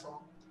embedded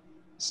platform?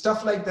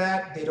 Stuff like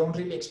that, they don't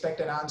really expect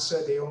an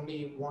answer. They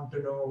only want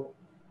to know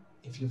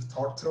if you've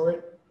thought through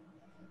it.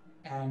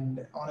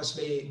 And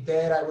honestly,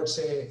 there I would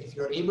say, if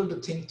you're able to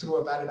think through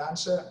a valid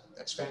answer,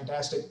 that's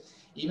fantastic.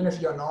 Even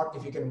if you're not,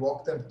 if you can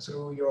walk them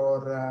through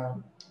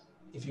your,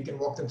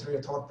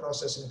 thought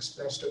process and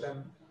express to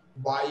them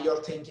why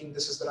you're thinking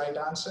this is the right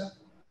answer,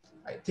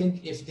 I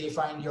think if they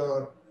find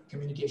your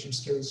communication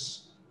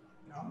skills,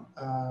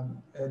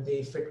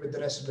 they fit with the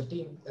rest of the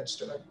team, that's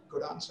still a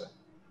good answer.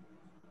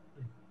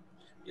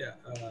 Yeah.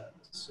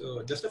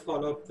 So just a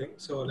follow-up thing.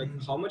 So like,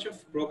 how much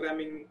of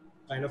programming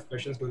kind of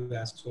questions do they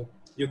ask? So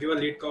you give a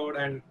lead code,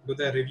 and do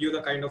they review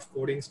the kind of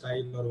coding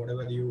style or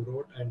whatever you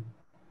wrote and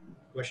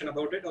question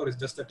about it, or is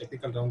just the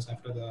technical rounds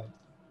after the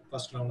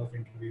first round of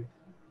interview?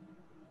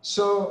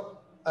 So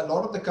a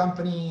lot of the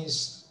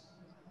companies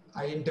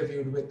I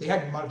interviewed with, they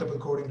had multiple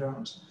coding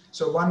rounds.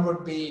 So one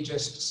would be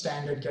just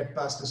standard get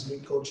past this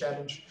lead code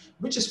challenge,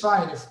 which is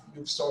fine if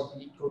you've solved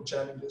lead code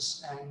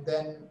challenges. And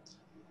then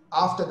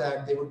after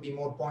that, they would be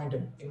more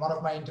pointed. In one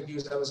of my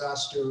interviews, I was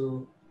asked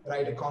to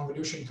write a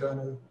convolution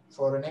kernel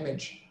for an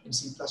image in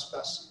C++.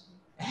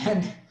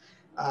 And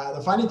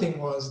the funny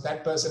thing was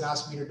that person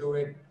asked me to do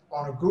it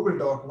on a Google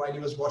Doc while he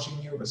was watching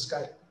me over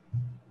Skype.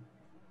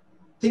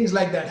 Things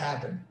like that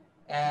happen.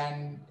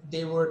 And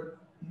they would,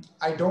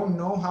 I don't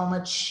know how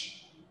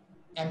much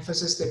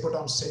emphasis they put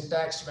on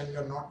syntax when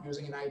you're not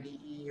using an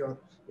IDE or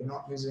you're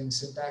not using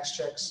syntax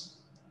checks.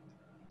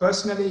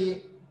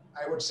 Personally,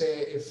 I would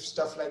say if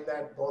stuff like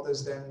that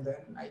bothers them,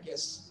 then I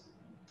guess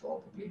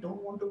probably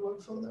don't want to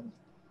work for them.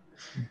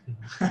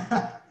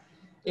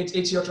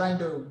 It's you're trying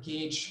to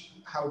gauge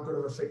how good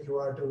of a fit you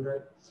are to,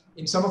 right?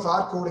 In some of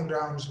our coding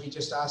rounds, we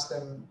just ask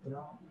them,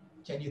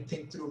 can you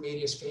think through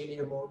various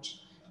failure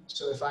modes?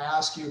 So if I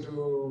ask you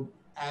to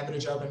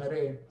average out an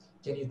array,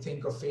 can you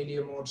think of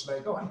failure modes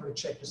like, oh, I'm going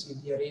to check to see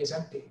if the array is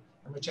empty.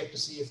 I'm going to check to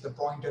see if the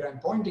pointer I'm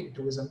pointing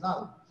to is a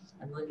null.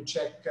 I'm going to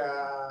check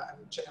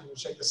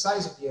the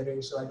size of the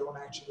array so I don't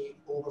actually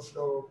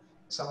overflow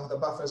some of the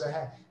buffers I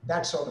have,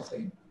 that sort of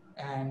thing.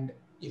 And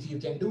if you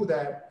can do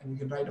that and you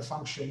can write a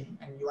function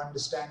and you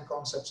understand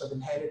concepts of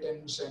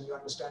inheritance and you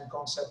understand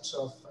concepts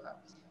of,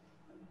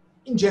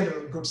 in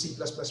general, good C++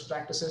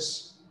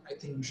 practices, I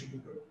think you should be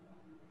good.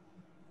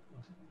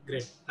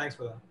 Great. Thanks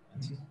for that.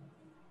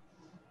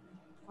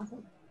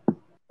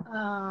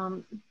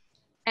 Awesome.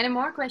 Any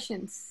more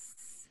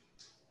questions?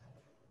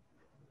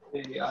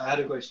 Hey, I had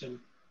a question,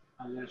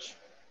 Yash.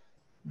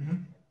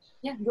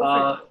 Yeah, go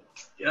for it.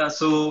 Yeah,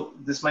 so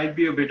this might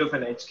be a bit of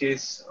an edge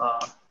case,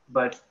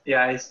 but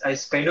yeah, I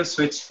kind of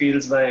switched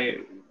fields by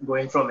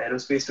going from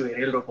aerospace to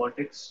aerial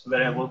robotics,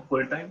 where I work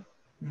full time.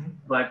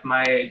 But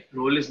my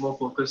role is more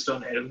focused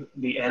on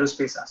the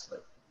aerospace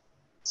aspect.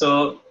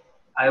 So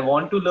I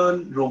want to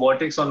learn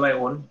robotics on my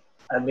own.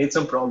 I've made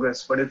some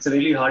progress, but it's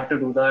really hard to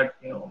do that,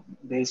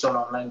 based on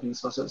online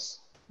resources.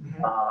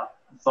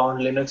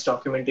 Found Linux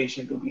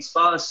documentation to be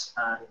sparse,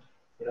 and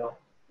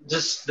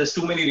just there's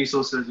too many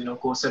resources.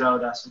 Coursera,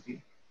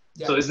 Audacity.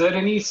 Yeah. So, is there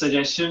any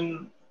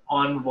suggestion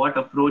on what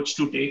approach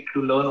to take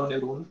to learn on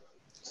your own?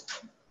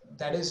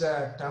 That is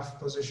a tough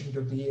position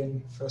to be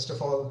in. First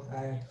of all,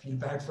 I feel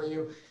bad for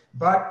you,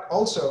 but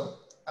also,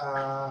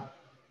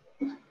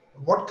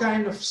 what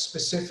kind of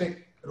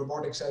specific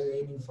robotics are you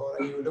aiming for?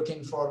 Are you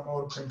looking for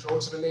more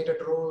controls related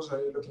roles? Are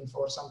you looking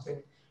for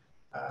something?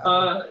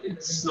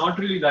 It's not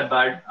really that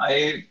bad.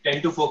 I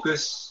tend to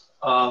focus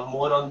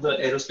more on the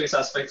aerospace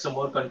aspects, so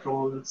more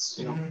controls,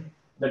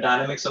 the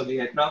dynamics of the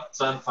aircraft.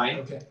 So I'm fine.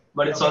 Okay.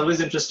 But it's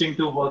always interesting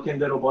to work in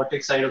the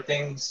robotics side of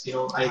things.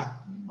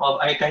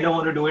 I kind of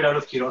want to do it out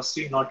of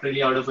curiosity, not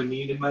really out of a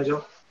need in my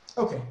job.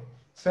 Okay,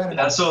 fair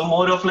enough. So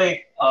more of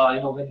like,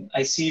 when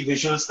I see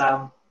visual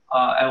SLAM,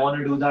 I want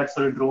to do that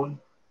for a drone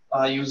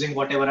using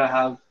whatever I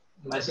have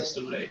in my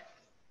system, right?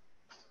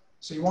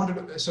 So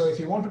if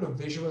you wanted to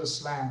visual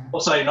SLAM. Oh,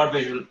 sorry, not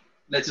visual.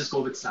 Let's just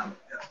go with SLAM.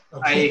 Yeah.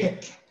 Okay.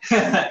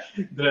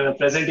 The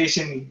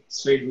presentation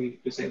swayed me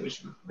to say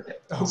visual, but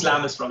yeah, okay.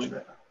 SLAM is probably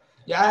better.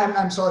 Yeah,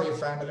 I'm sorry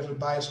if I'm a little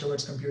biased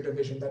towards computer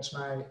vision. That's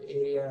my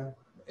area.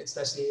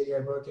 That's the area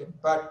I work in.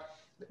 But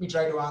let me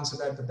try to answer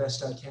that the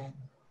best I can.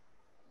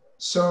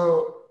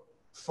 So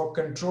for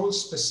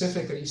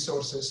control-specific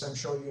resources, I'm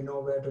sure you know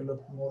where to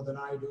look more than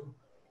I do.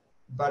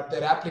 But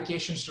their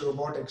applications to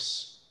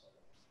robotics,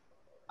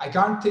 I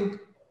can't think,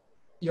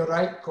 you're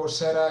right,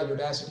 Coursera,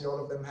 Udacity, all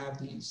of them have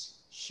these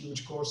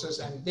huge courses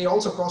and they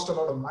also cost a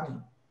lot of money.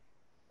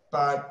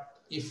 But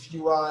if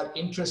you are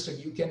interested,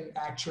 you can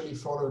actually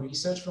follow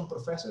research from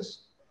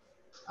professors.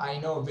 I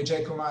know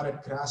Vijayvergia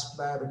at Grasp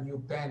Lab and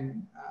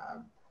UPenn,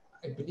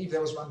 I believe there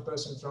was one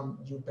person from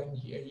UPenn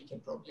here, he can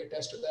probably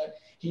attest to that.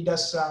 He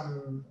does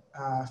some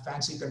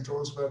fancy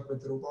controls work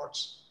with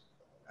robots,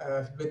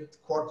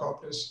 with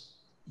quadcopters.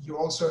 You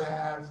also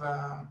have,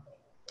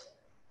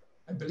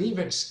 I believe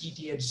it's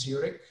ETH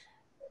Zurich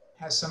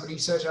has some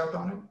research out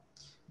on it.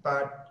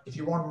 But if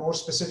you want more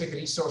specific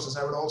resources,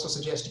 I would also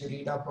suggest you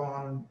read up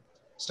on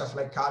stuff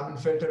like carbon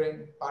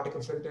filtering,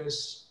 particle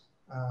filters,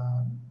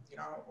 you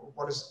know,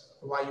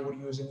 why you would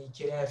use an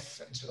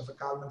EKF instead of a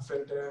carbon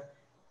filter,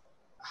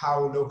 how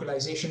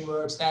localization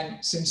works.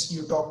 And since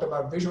you talked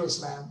about visual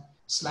SLAM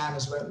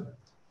as well,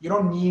 you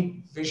don't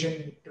need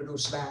vision to do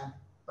SLAM,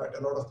 but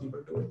a lot of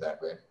people do it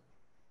that way.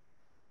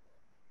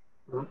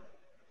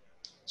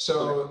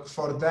 So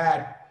for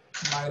that,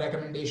 my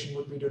recommendation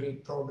would be to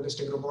read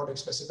Probabilistic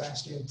Robotics by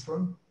Sebastian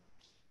Thrun.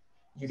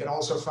 You can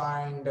also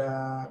find,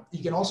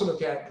 you can also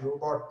look at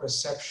Robot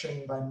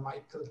Perception by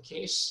Michael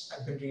Case.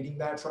 I've been reading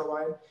that for a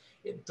while.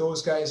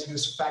 Those guys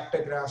use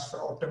factor graphs for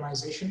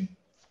optimization.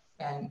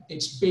 And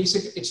it's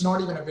basic, it's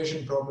not even a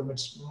vision problem.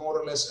 It's more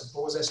or less a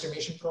pose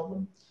estimation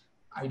problem.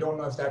 I don't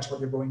know if that's what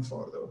you're going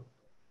for though.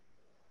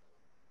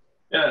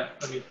 Yeah,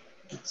 I mean,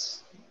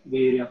 it's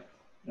the area.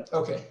 Yeah.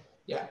 Okay,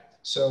 yeah.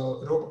 So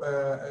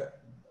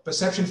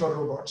Perception for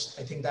Robots,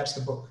 I think that's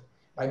the book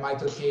by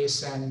Michael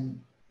Case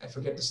and I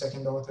forget the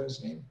second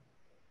author's name.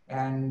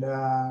 And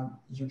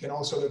you can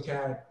also look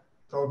at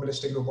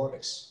Probabilistic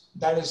Robotics.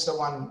 That is the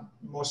one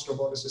most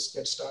roboticists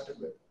get started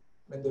with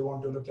when they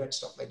want to look at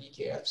stuff like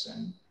EKFs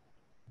and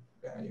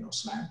you know,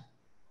 SLAM.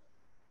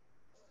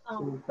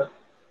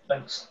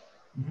 Thanks.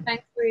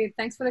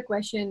 Thanks for the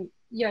question.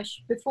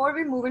 Yash, before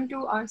we move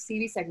into our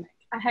series segment,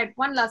 I had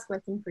one last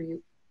question for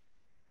you.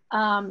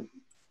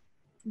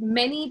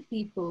 Many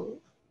people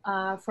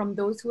from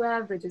those who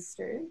have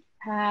registered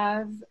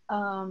have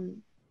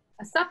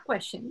a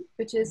sub-question,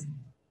 which is,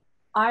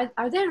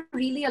 are there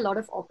really a lot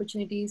of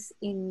opportunities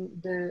in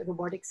the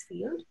robotics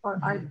field, or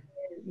are there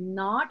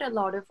not a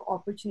lot of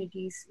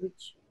opportunities,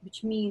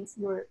 which means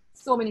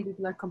so many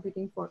people are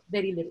competing for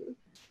very little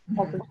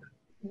opportunity?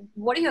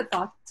 What are your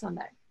thoughts on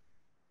that?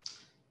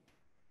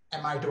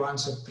 Am I to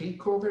answer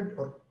pre-COVID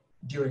or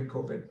during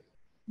COVID?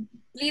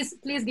 Please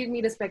give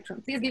me the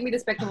spectrum. Please give me the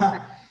spectrum of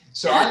time.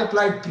 So I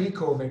applied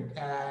pre-COVID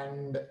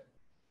and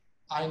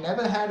I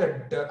never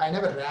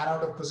ran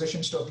out of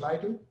positions to apply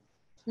to,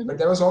 but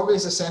there was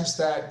always a sense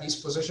that these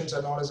positions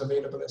are not as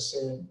available as,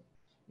 say,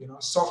 you know,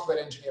 software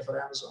engineer for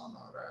Amazon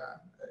or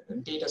a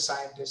data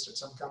scientist at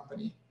some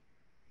company.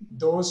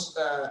 Those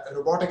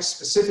robotics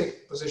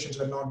specific positions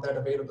were not that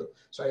available.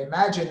 So I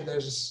imagine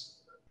there's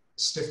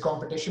stiff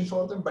competition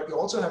for them, but you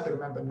also have to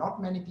remember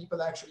not many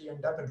people actually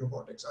end up in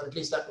robotics, or at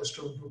least that was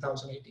true in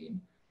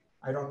 2018.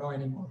 I don't know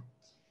anymore.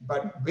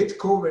 But with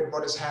COVID,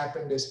 what has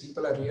happened is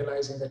people are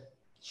realizing that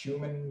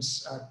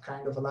humans are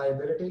kind of a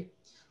liability.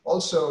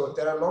 Also,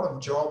 there are a lot of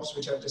jobs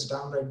which are just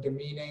downright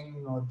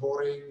demeaning or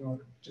boring or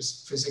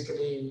just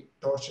physically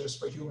torturous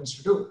for humans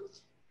to do.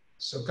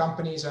 So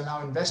companies are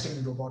now investing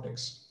in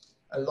robotics.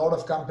 A lot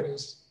of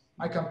companies,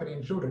 my company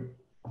included,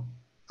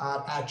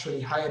 are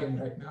actually hiring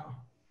right now.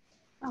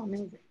 Oh,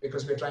 amazing.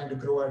 Because we're trying to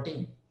grow our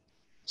team.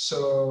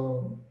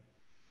 So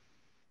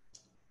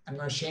I'm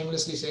going to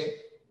shamelessly say,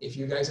 if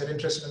you guys are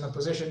interested in a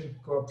position,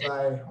 go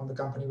apply on the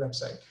company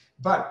website.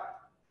 But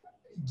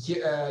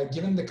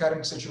given the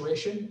current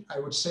situation, I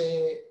would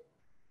say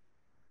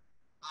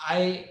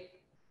I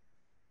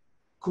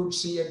could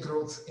see a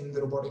growth in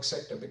the robotics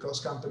sector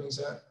because companies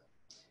are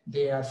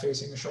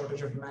facing a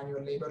shortage of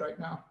manual labor right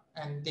now.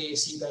 And they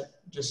see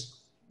that just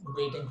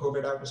waiting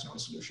COVID out is not a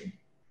solution.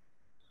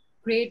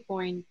 Great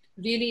point.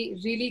 Really,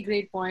 really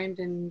great point,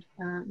 and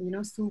you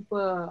know,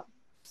 super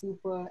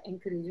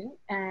encouraging.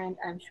 And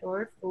I'm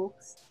sure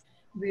folks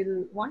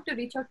will want to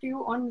reach out to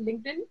you on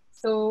LinkedIn.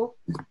 So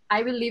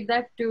I will leave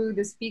that to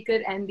the speaker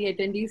and the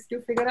attendees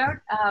to figure out.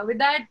 With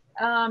that,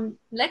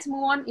 let's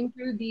move on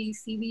into the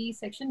CV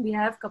section. We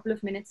have a couple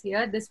of minutes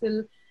here. This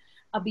will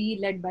be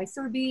led by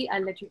Surbhi.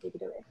 I'll let you take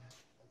it away.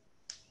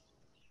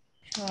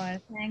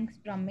 Sure. Thanks,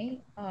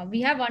 Brahmi.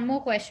 We have one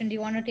more question. Do you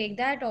want to take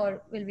that,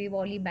 or will we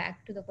volley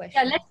back to the question?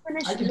 Yeah, let's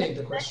finish. I can take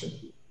the question.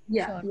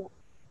 Yeah. Sure.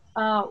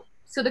 Yeah.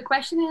 So the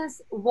question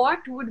is, what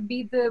would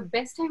be the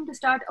best time to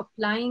start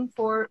applying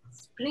for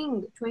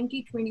spring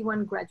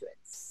 2021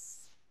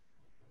 graduates?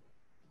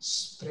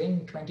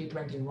 Spring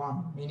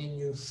 2021, meaning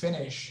you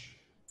finish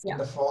in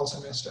the fall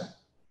semester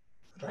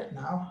right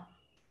now?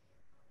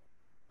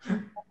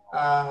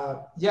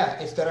 Yeah,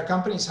 if there are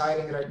companies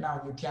hiring right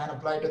now, you can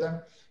apply to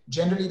them.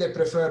 Generally, they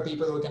prefer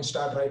people who can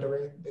start right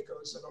away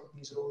because a lot of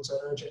these roles are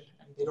urgent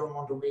and they don't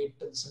want to wait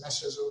till the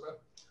semester is over.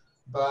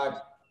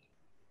 But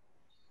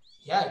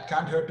yeah, it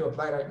can't hurt to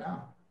apply right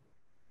now.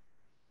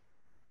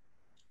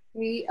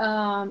 We,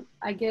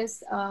 I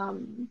guess,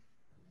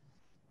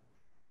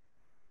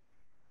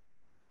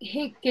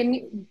 hey, can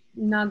you,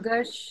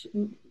 Nagash,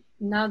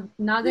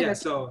 Yeah,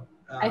 so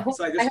I hope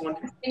I just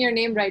want to say your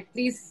name right.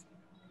 Please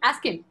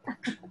ask him.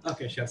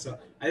 Okay, sure. So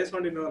I just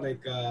want to know,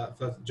 like,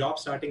 for job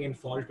starting in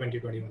fall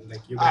 2021,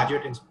 like you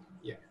graduate in,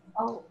 yeah.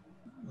 Oh.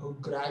 Who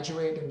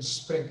graduate in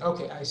spring.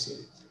 Okay, I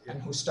see. Yeah.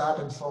 And who start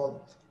in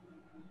fall.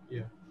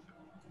 Yeah.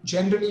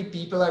 Generally,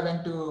 people I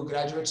went to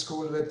graduate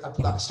school with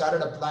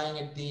started applying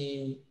at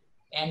the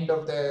end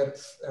of their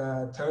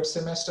third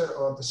semester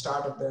or the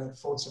start of their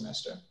fourth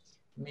semester,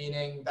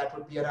 meaning that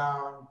would be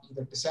around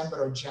either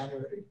December or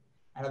January.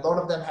 And a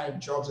lot of them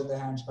had jobs in their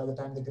hands by the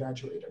time they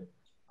graduated.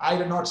 I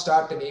did not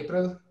start in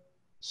April.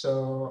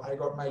 So I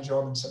got my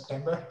job in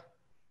September.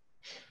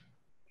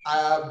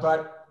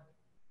 But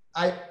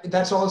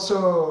that's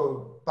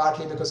also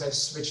partly because I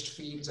switched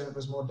fields and it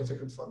was more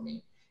difficult for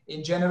me.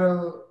 In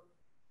general,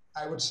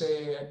 I would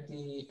say at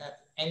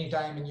any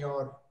time in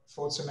your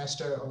fourth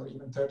semester or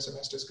even third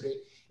semester is great.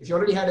 If you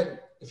already had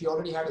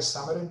a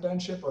summer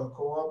internship or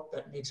co-op,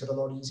 that makes it a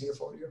lot easier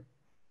for you.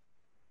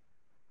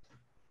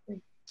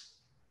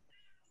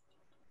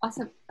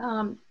 Awesome.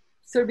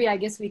 Surbi, I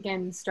guess we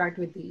can start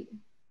with the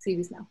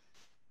series now.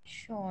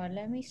 Sure.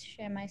 Let me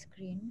share my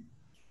screen.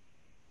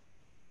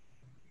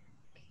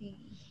 Okay.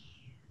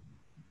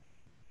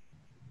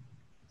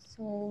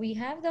 So we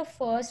have the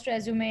first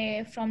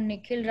resume from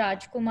Nikhil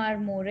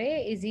Rajkumar More.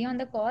 Is he on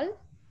the call?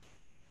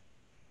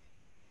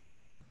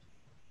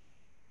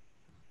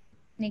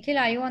 Nikhil,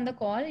 are you on the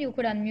call? You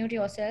could unmute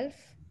yourself.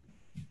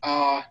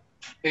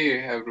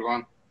 Hey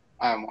everyone,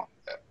 I'm on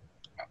there.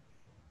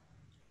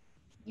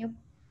 Yep.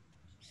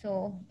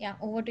 So yeah,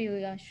 over to you,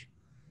 Yash.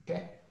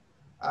 Okay.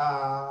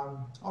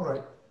 All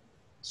right.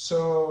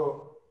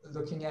 So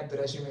looking at the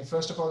resume,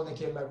 first of all,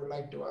 Nikhil, I would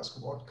like to ask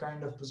what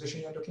kind of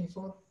position you're looking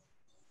for?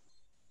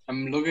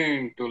 I'm looking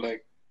into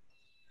like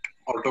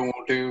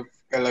automotive,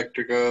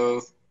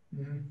 electrical,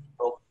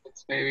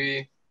 robotics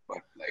maybe,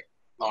 but like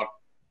not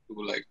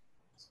to like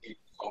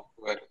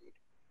software.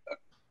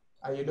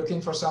 Are you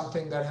looking for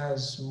something that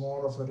has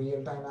more of a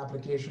real-time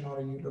application, or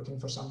are you looking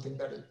for something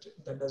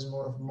that does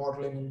more of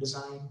modeling and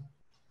design,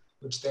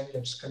 which then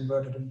gets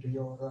converted into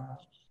your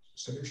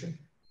solution?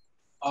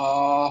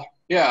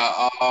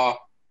 Yeah,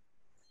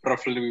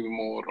 preferably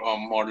more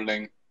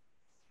modeling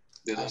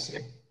design. I see.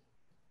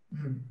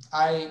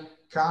 I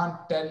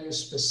can't tell you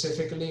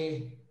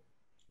specifically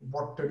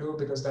what to do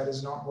because that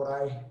is not what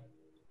I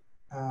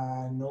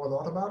know a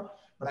lot about,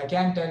 but I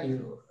can tell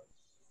you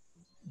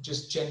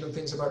just general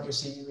things about your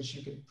CV which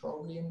you could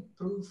probably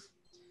improve.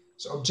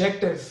 So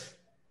objective,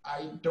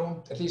 I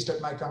don't, at least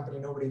at my company,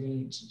 nobody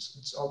reads.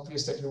 It's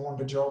obvious that you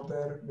want a job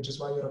there, which is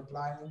why you're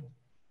applying.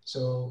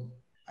 So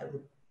I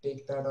would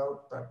take that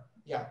out. But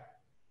yeah,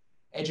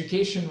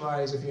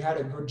 education-wise, if you had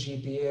a good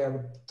GPA, I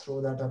would throw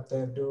that up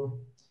there too.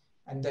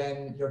 And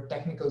then your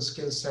technical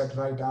skill set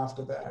right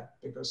after that,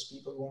 because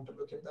people want to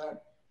look at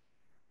that.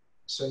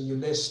 So you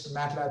list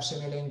MATLAB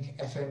Simulink,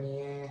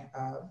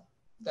 FMEA,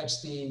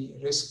 that's the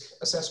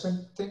risk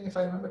assessment thing, if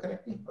I remember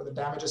correctly, or the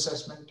damage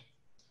assessment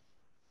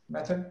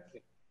method.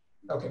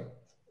 Okay.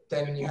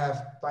 Then you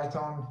have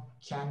Python,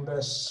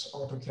 Canvas,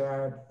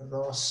 AutoCAD,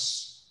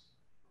 ROS,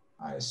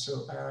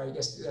 ISO. I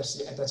guess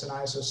that's an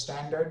ISO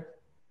standard.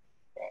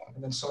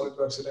 And then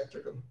SolidWorks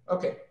Electrical.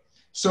 Okay.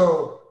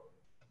 So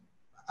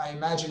I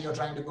imagine you're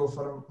trying to go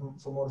for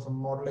more of a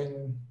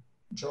modeling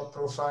job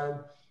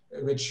profile,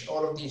 which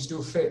all of these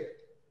do fit.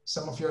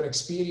 Some of your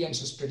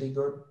experience is pretty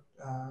good.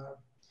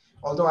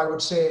 Although I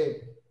would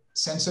say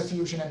sensor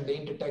fusion and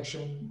lane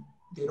detection,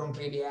 they don't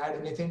really add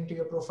anything to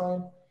your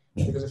profile,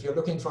 because if you're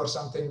looking for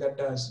something that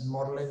does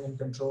modeling and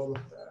control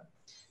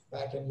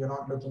backend, you're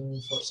not looking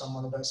for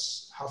someone who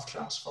does Huff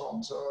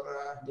transforms or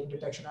lane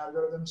detection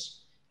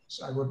algorithms.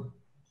 So I would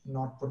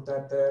not put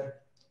that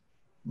there.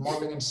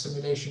 Modeling and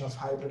simulation of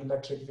hybrid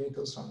electric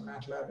vehicles on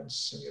MATLAB and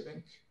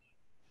Simulink.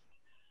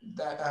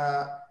 That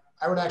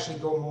I would actually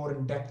go more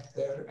in depth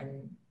there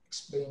and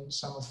explain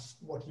some of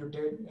what you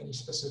did, any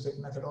specific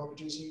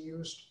methodologies you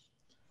used.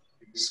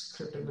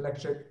 Scripted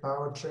electric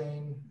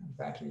powertrain,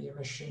 battery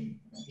emission,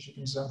 energy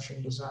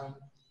consumption design.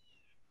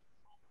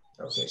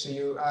 Okay, so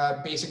you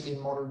basically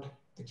modeled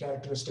the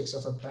characteristics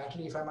of a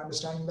battery, if I'm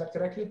understanding that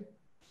correctly?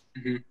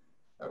 Okay.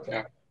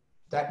 Yeah.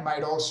 That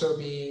might also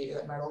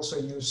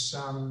use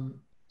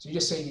some, so you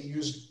just say you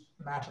used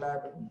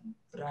MATLAB and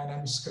ran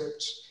M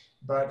scripts,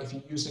 but if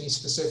you use any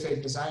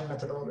specific design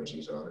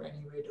methodologies or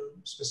any way to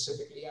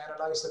specifically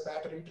analyze the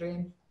battery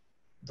drain,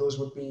 those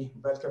would be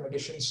welcome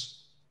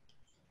additions.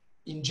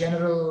 In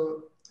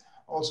general,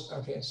 also,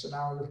 okay, so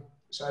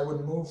I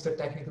would move the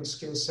technical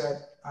skill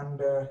set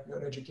under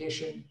your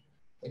education,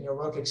 then your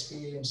work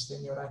experience,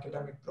 then your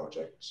academic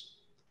projects.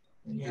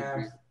 Then you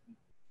have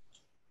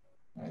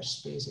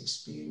space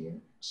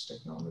experience,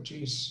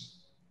 technologies.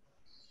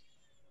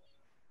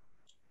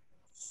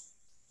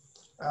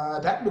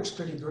 That looks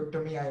pretty good to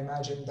me. I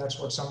imagine that's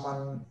what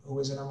someone who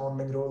is in a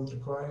modeling role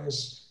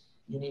requires.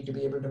 You need to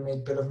be able to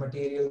make bill of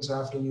materials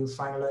after you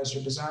finalize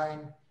your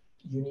design.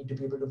 You need to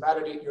be able to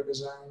validate your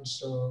design.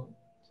 So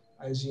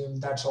I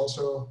assume that's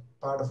also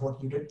part of what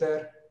you did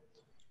there.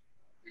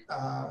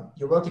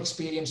 Your work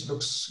experience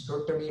looks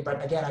good to me,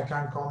 but again, I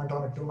can't comment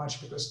on it too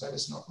much because that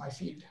is not my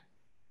field.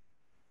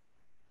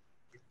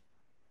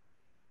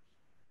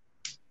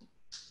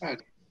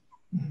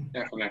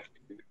 Definitely.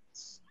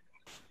 It's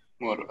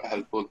more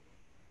helpful.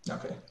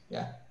 Okay,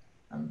 yeah.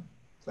 I'm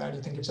glad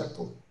you think it's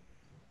helpful.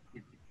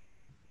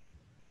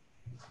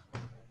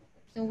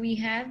 So we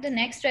have the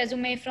next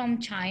resume from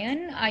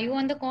Chayan. Are you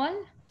on the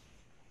call?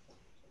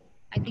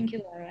 I think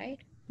you are, right?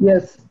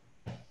 Yes.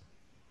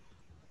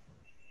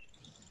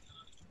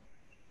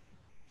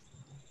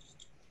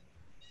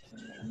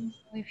 Let me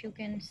know if you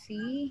can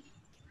see.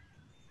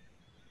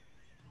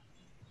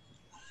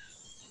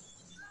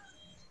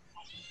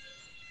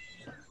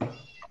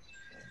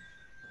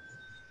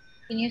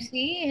 Can you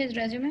see his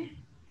resume?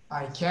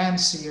 I can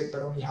see it,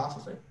 but only half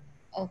of it.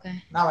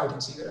 Okay. Now I can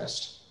see the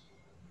rest.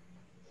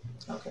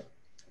 Okay.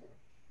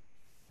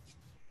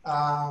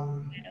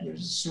 You're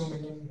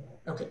zooming in.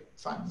 Okay,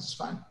 fine. This is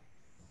fine.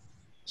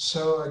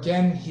 So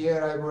again,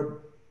 here I would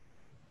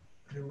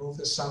remove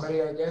the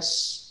summary, I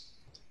guess.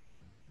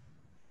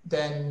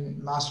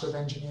 Then Master of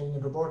Engineering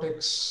in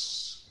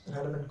Robotics,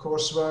 relevant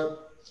coursework.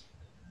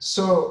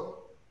 So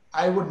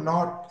I would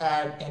not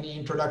add any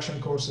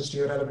introduction courses to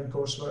your relevant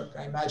coursework.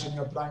 I imagine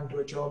you're applying to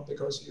a job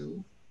because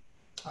you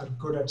are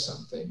good at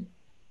something.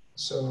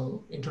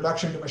 So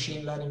introduction to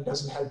machine learning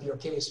doesn't help your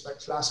case, but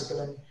classical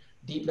and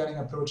deep learning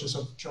approaches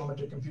of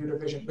geometric computer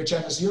vision, which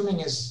I'm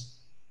assuming is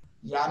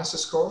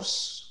Yanis's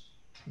course.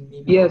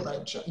 Maybe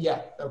yes.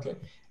 Yeah, okay.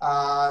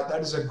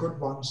 That is a good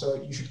one,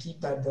 so you should keep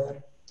that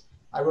there.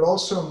 I would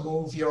also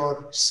move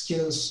your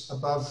skills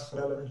above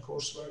relevant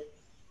coursework.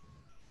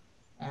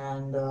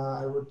 And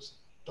I would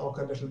talk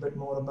a little bit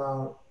more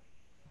about,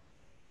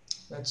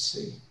 let's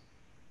see,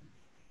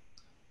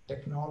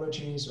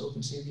 technologies,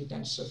 OpenCV,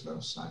 TensorFlow,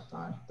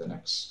 SciPy, the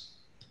next.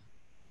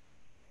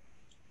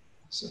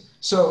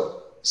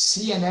 So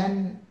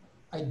CNN,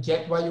 I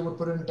get why you would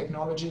put it in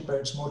technology, but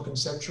it's more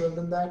conceptual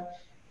than that.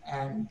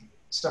 And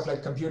stuff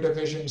like computer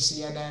vision,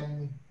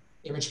 CNN,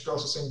 image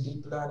processing,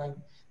 deep learning,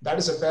 that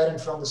is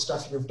apparent from the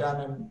stuff you've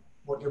done and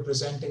what you're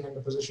presenting and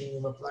the position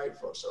you've applied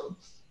for. So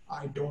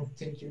I don't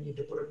think you need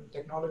to put it in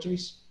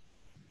technologies.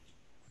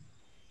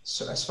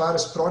 So as far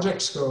as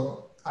projects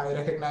go, I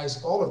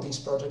recognize all of these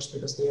projects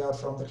because they are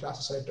from the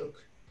classes I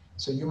took.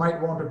 So you might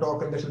want to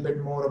talk a little bit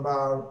more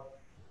about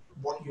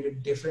what you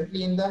did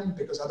differently in them,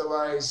 because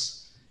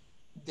otherwise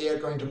they are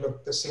going to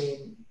look the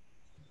same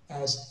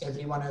as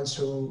everyone else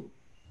who,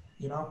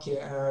 you know,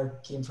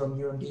 came from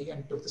UMD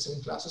and took the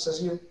same classes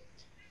as you.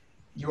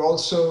 You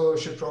also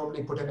should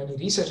probably put in any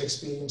research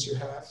experience you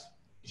have.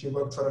 If you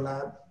work for a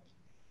lab,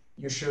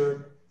 you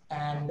should.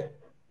 And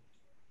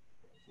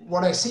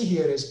what I see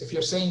here is, if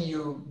you're saying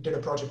you did a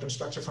project on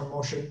structure from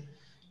motion,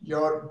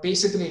 you're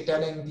basically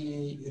telling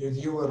the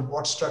reviewer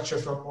what structure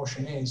from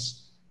motion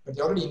is, but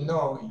they already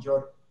know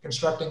you're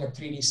constructing a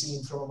 3D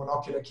scene from a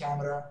monocular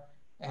camera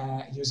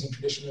using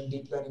traditional and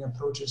deep learning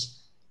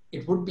approaches.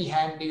 It would be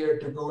handier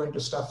to go into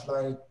stuff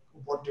like,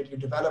 what did you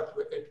develop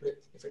it with?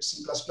 If it's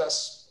C++,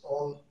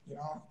 all, you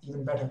know,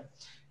 even better.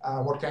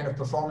 What kind of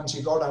performance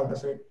you got out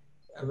of it?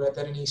 Were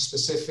there any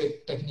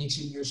specific techniques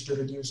you used to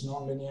reduce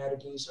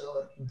non-linearities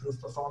or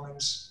improve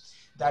performance?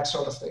 That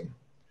sort of thing.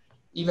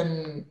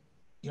 Even,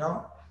 you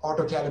know,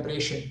 auto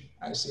calibration.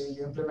 I say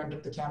you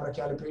implemented the camera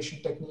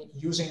calibration technique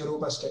using a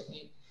robust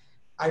technique.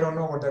 I don't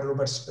know what that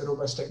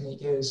robust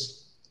technique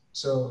is.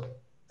 So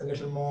a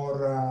little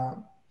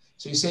more,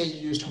 so you say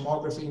you used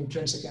homography,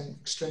 intrinsic and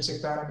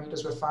extrinsic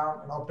parameters were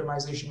found, and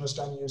optimization was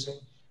done using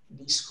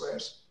least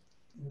squares.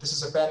 This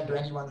is apparent to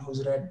anyone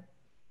who's read,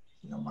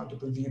 you know,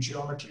 multiple view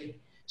geometry.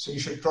 So you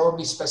should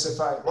probably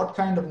specify what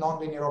kind of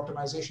nonlinear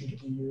optimization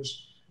did you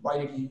use, why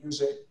did you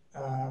use it,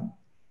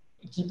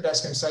 keep it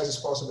as concise as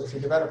possible. If you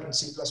developed in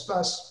C++,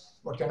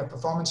 what kind of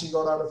performance you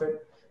got out of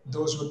it,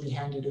 those would be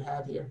handy to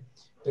have here,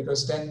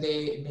 because then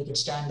they make it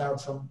stand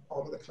out from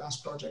all of the class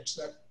projects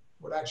that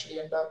would actually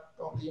end up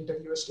on the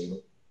interviewer's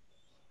table.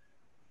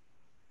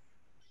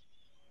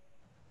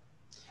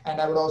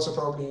 And I would also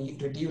probably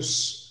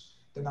reduce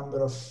the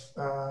number of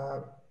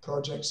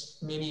projects,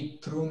 maybe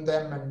prune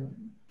them and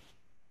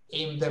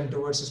aim them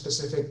towards a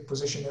specific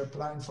position you're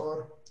applying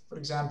for. For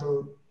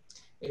example,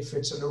 if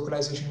it's a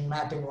localization and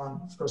mapping one,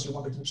 of course you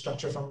want to keep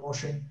structure from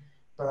motion,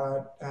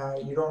 but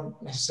you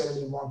don't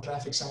necessarily want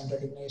traffic sign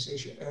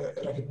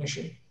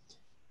recognition.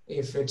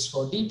 If it's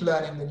for deep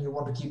learning, then you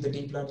want to keep the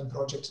deep learning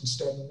projects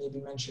instead and maybe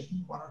mention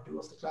one or two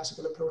of the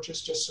classical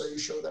approaches just so you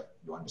show that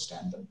you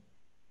understand them.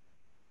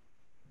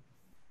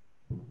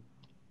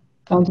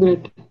 Sounds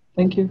great.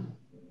 Thank you.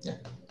 Yeah.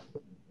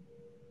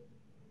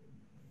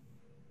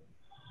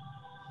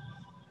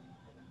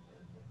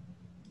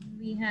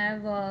 We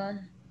have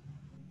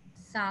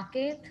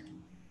Saket.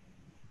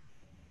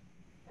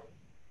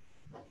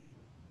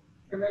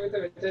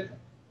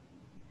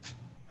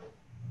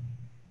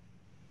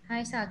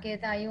 Hi,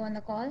 Saket. Are you on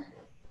the call?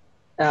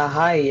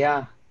 Hi,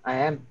 yeah, I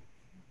am.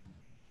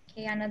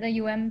 Okay, another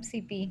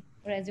UMCP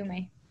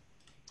resume.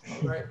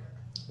 All right.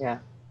 Yeah.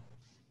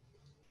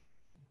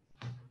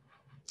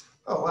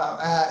 Oh,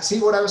 wow. See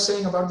what I was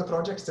saying about the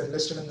projects? They're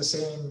listed in the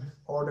same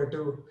order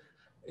too.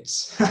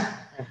 It's,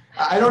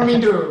 I don't mean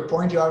to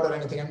point you out or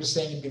anything. I'm just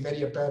saying it'd be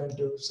very apparent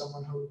to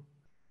someone who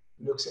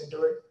looks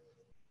into it.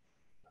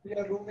 We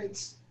are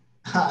roommates.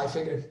 I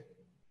figured.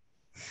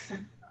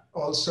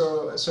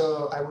 Also,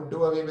 so I would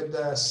do away with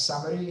the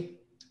summary.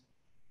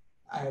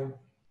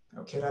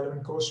 Okay,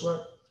 relevant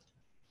coursework.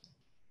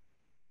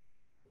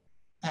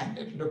 And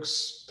it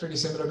looks pretty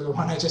similar to the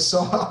one I just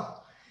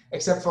saw,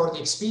 except for the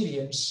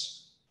experience.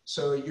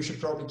 So you should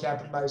probably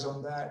capitalize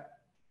on that.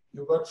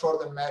 You work for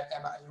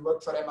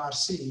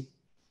MRC,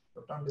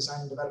 worked on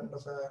design and development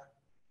of a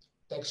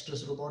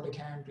dexterous robotic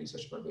hand,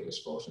 research for various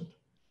forces.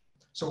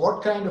 So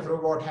what kind of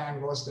robot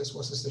hand was this?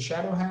 Was this the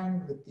shadow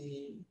hand with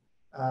the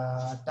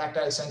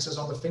tactile sensors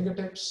on the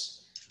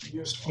fingertips,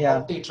 used for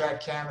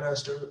multi-track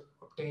cameras to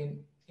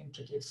obtain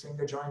intricate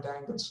finger joint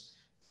angles.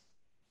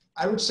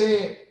 I would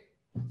say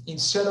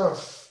instead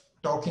of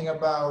talking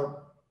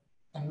about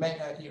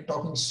you're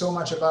talking so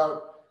much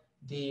about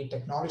the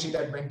technology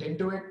that went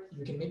into it,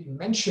 you can maybe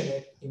mention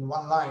it in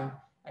one line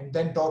and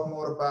then talk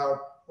more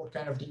about what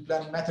kind of deep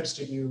learning methods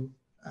did you,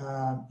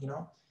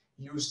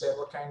 use there,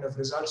 what kind of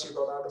results you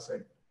got out of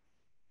it.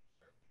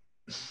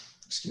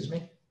 Excuse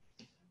me.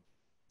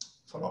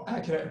 For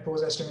accurate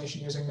pose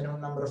estimation using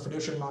minimum number of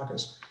fiducial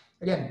markers.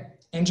 Again,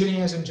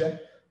 engineers in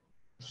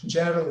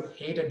general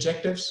hate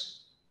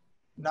adjectives.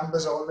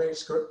 Numbers are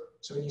always good.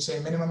 So when you say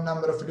minimum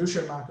number of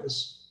fiducial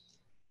markers,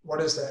 what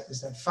is that?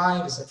 Is that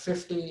 5? Is that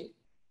 50?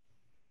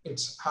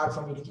 It's hard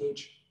for me to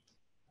gauge.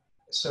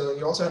 So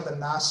you also have the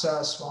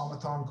NASA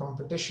Swarmathon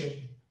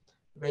competition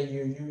where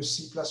you use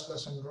C++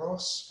 and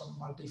ROS for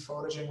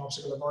multi-foraging,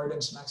 obstacle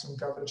avoidance, maximum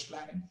coverage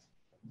planning.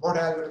 What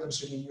algorithms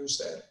did you use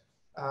there?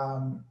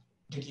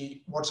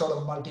 What sort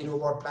of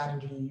multi-robot planning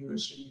did you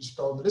use? Did you use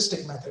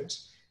probabilistic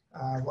methods?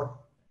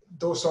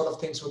 Those sort of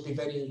things would be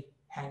very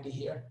handy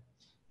here.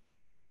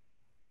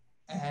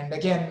 And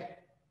again,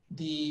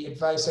 the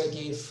advice I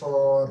gave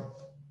for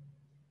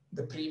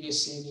the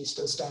previous CV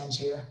still stands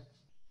here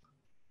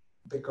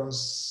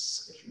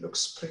because it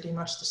looks pretty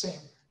much the same.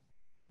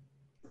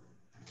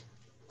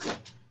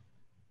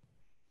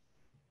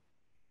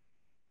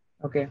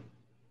 Okay.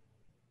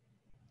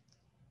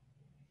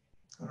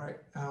 All right.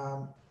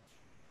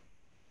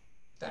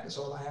 That is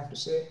all I have to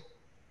say.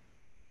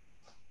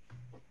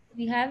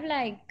 We have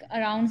like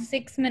around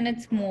 6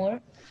 minutes more.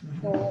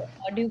 So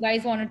do you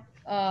guys want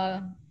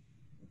to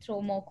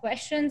throw more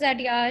questions at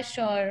Yash,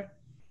 or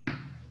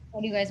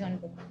what do you guys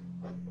want to do?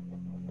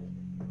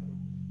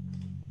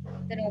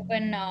 It's an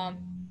open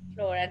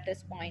floor at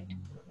this point.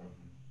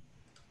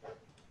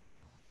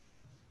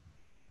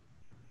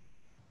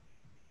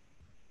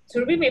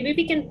 Surabhi, maybe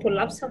we can pull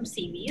up some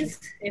CVs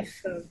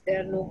if there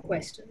are no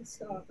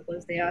questions,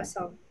 because there are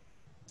some.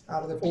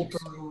 Are the people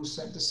who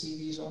sent the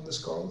CVs on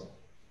this call?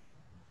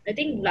 I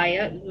think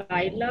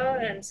Laila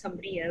and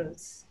somebody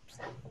else.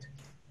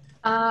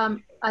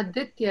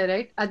 Aditya,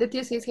 right?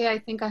 Aditya says, hey, I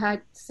think I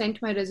had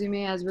sent my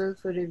resume as well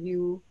for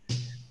review.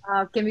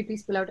 Can we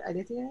please pull out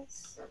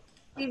Aditya's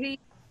CV?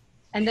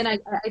 And then I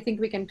think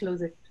we can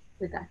close it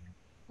with that.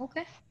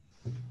 Okay.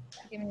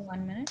 Give me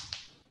 1 minute.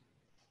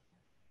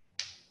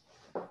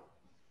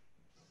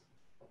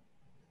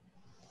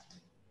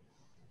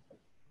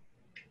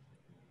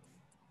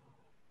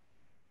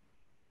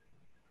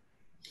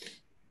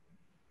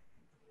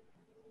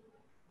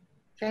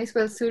 Guys,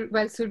 while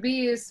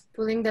Surbi is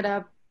pulling that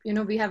up,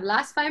 we have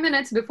last 5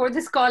 minutes before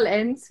this call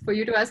ends for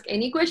you to ask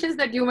any questions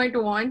that you might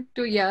want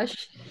to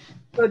Yash.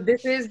 So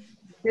this is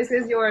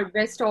your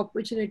best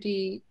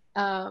opportunity.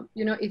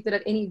 If there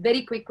are any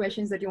very quick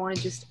questions that you want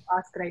to just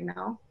ask right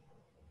now.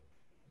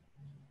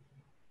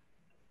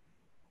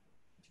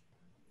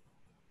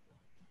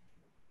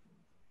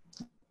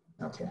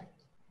 Okay.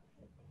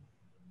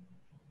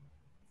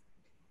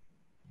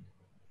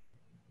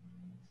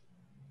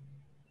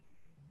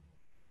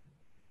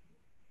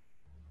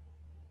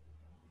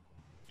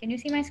 Can you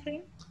see my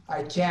screen?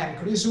 I can.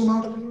 Could you zoom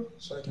out a little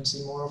so I can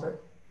see more of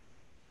it?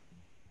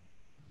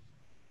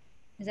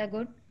 Is that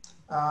good?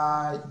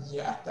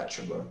 Yeah, that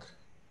should work.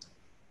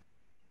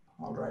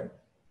 All right.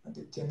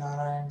 Aditya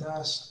Narayan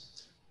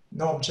Das.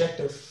 No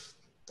objective.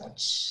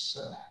 That's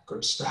a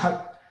good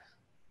start.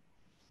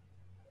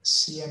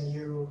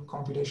 CMU,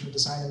 computational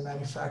design and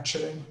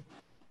manufacturing.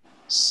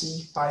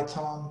 C,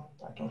 Python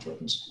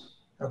weapons.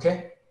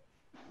 Okay.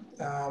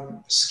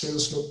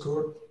 Skills look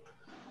good.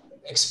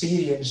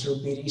 Experience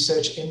would be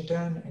research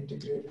intern,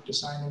 integrated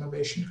design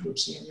innovation group,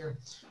 CMU.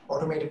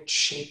 Automated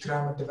shape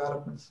grammar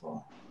development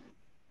for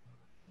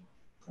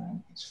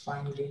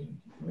fine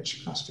grained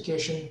image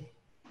classification.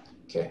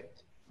 Okay.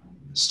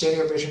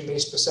 Stereo vision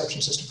based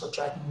perception system for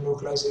tracking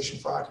localization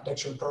for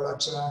architectural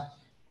products in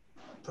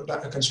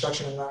a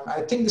construction environment.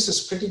 I think this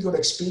is pretty good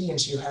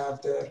experience you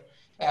have there.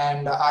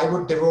 And I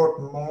would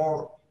devote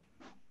more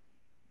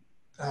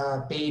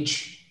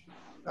page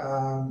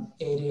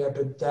area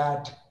to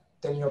that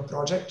than your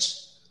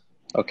projects.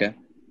 Okay.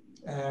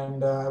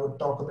 And I would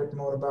talk a bit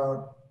more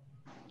about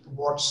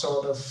what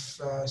sort of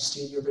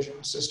stereo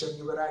vision system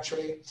you were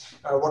actually,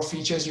 what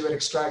features you were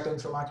extracting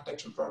from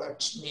architectural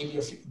products, maybe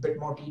a bit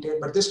more detail,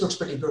 but this looks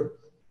pretty good.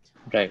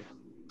 Right.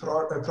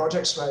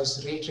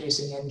 Projects-wise, ray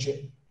tracing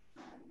engine.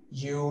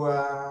 If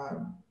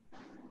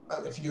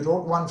you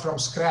wrote one from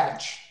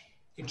scratch,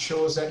 it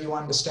shows that you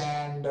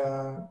understand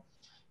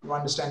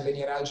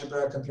linear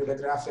algebra, computer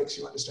graphics,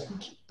 you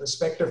understand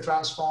perspective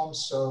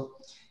transforms. So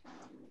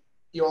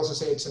you also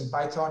say it's in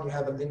Python, you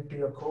have a link to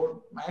your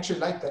code. I actually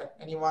like that.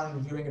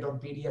 Anyone viewing it on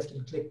PDF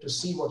can click to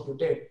see what you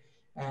did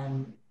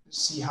and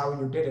see how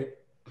you did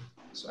it.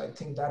 So I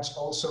think that's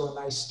also a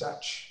nice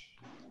touch.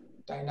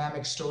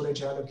 Dynamic storage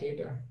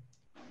allocator.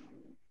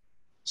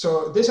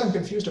 So this I'm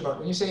confused about.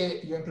 When you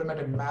say you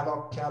implemented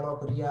malloc,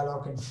 calloc,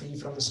 realloc, and free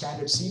from the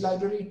standard C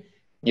library,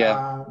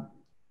 yeah.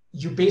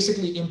 you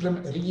basically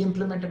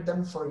re-implemented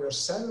them for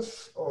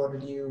yourself, or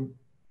did you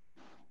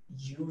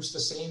use the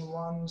same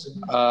ones?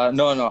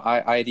 No,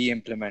 I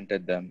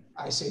re-implemented them.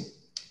 I see.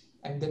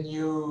 And then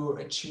you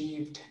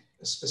achieved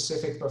a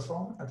specific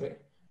performance. Okay.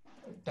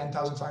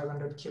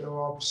 10,500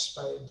 kiloops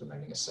by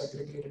implementing a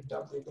segregated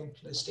doubly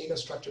linked list data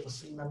structure for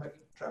free memory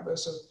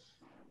traversal.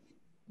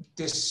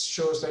 This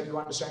shows that you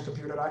understand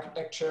computer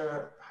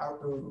architecture, how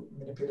to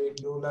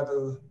manipulate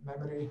low-level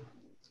memory,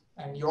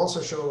 and you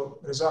also show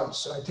results.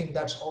 So I think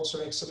that's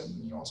also excellent.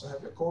 You also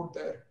have your code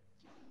there,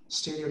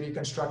 stereo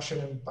reconstruction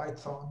in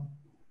Python.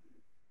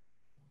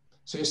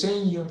 So you're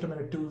saying you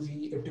implemented a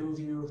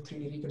two-view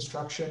 3D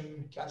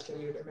reconstruction,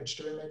 calculated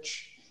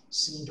image-to-image,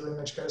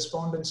 scene-to-image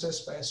correspondences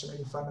by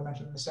estimating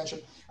fundamental and essential.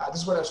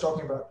 This is what I was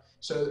talking about.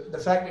 So the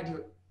fact that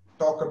you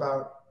talk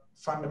about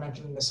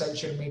fundamental and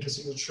essential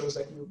matrices, it shows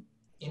that you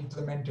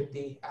implemented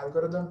the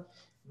algorithm.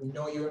 We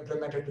know you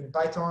implemented it in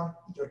Python.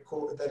 Your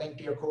code, the link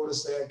to your code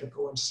is there to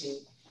go and see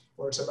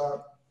what it's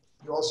about.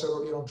 You also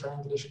wrote your own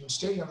triangulation and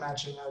stereo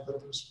matching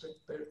algorithms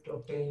to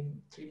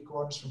obtain 3D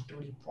coordinates from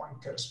 2D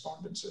point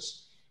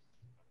correspondences.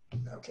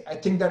 Okay, I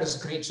think that is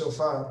great so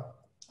far.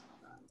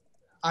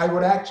 I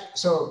would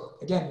so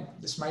again,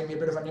 this might be a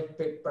bit of a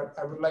nitpick, but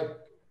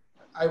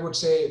I would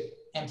say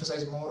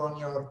emphasize more on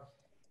your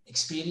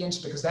experience,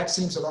 because that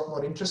seems a lot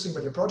more interesting,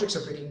 but your projects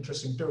are pretty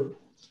interesting too.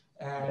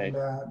 And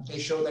they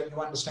show that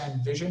you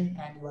understand vision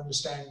and you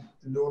understand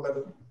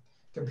low-level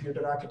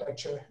computer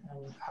architecture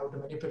and how to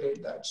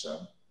manipulate that.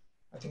 So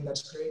I think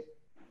that's great.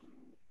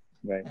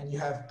 Right. And you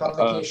have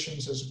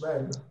publications as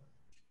well.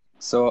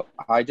 So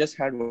I just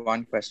had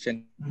one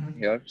question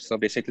here. So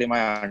basically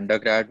my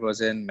undergrad was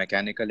in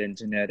mechanical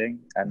engineering,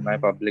 and my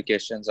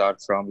publications are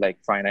from like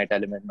finite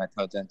element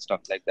methods and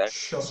stuff like that.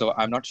 Sure. So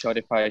I'm not sure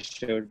if I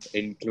should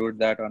include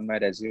that on my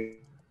resume.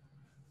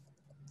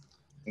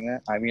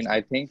 I mean,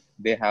 I think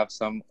they have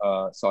some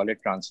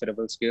solid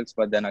transferable skills,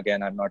 but then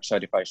again, I'm not sure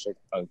if I should,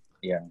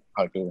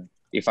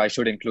 if I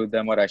should include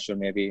them, or I should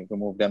maybe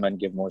remove them and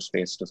give more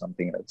space to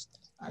something else.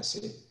 I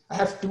see. I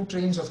have two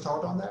trains of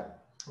thought on that.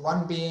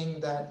 One being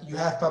that you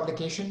have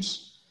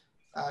publications.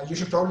 You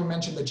should probably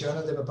mention the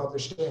journal they were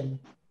published in.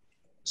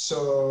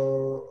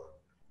 So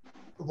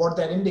what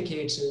that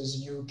indicates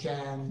is you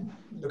can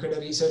look at a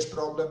research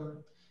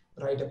problem,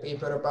 write a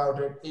paper about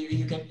it.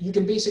 You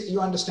can basically,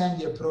 you understand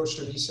the approach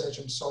to research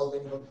and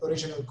solving an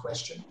original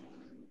question,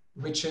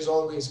 which is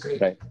always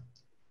great. Right.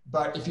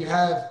 But if you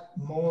have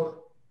more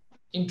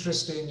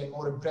interesting and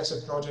more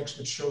impressive projects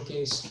which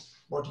showcase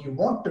what you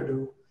want to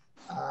do,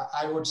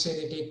 I would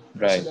say they take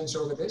precedence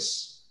over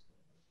this.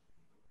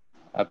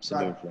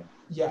 Absolutely.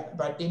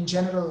 But in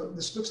general,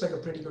 this looks like a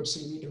pretty good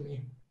CV to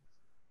me.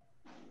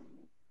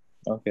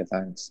 Okay,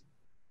 thanks.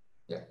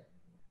 Yeah.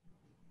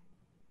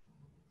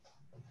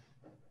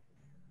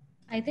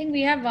 I think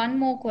we have one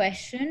more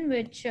question,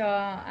 which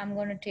I'm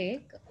going to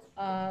take,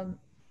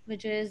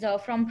 which is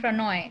from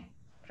Pranoy.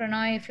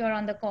 Pranoy, if you're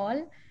on the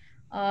call.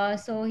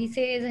 So he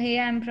says, hey,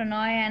 I'm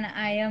Pranoy and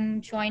I am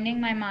joining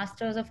my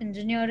Masters of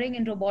Engineering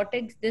in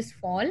Robotics this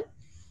fall.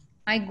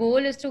 My goal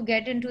is to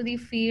get into the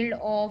field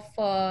of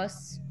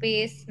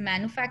space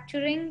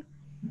manufacturing.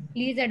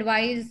 Please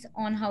advise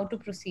on how to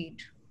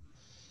proceed.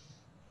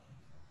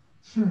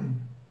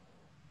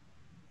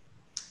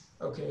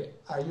 Okay.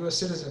 Are you a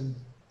citizen,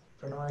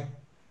 Pranoy?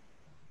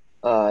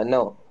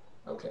 No.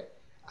 Okay.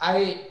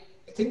 I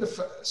think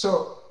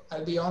so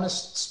I'll be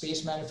honest,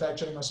 space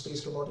manufacturing or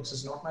space robotics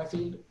is not my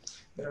field.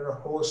 There are a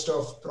host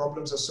of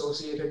problems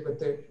associated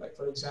with it. Like,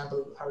 for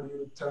example, how do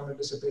you do thermal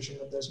dissipation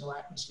when there's no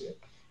atmosphere,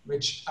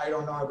 which I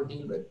don't know how to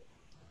deal with.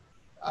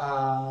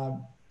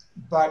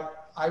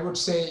 But I would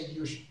say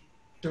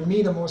to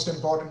me, the most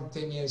important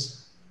thing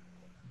is,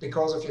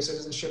 because of your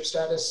citizenship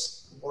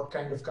status, what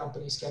kind of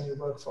companies can you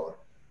work for?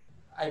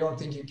 I don't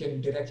think you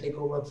can directly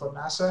go work for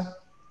NASA.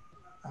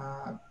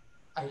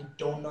 I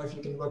don't know if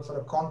you can work for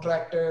a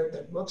contractor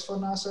that works for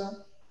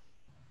NASA.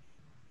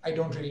 I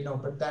don't really know,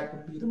 but that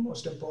would be the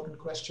most important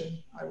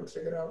question I would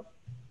figure out.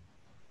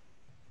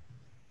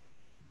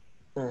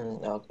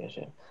 Okay,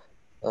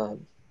 sure.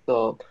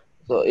 So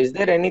is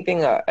there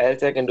anything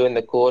else I can do in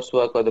the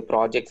coursework or the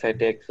projects I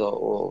take,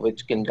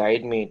 which can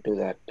guide me to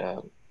that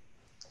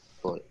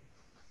goal?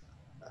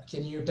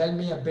 Can you tell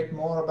me a bit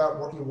more about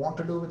what you want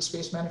to do with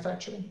space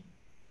manufacturing?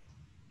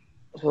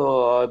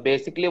 So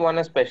basically, want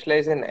to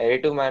specialize in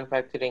additive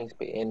manufacturing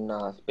in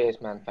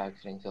space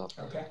manufacturing. So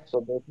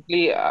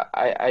basically,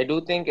 I do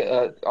think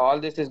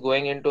all this is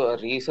going into a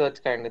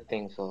research kind of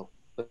thing. So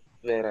that's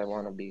where I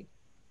want to be,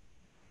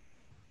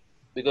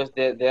 because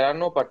there are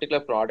no particular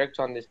products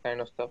on this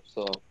kind of stuff.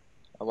 So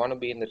I want to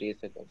be in the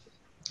research of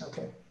this.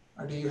 Okay.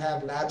 Do you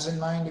have labs in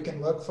mind you can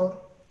work for?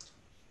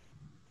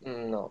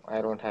 No,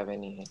 I don't have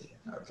any idea.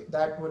 Okay,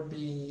 that would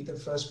be the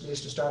first place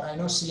to start. I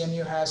know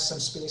CMU has some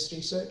space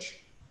research.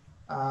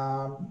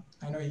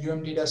 I know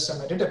UMD does some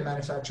additive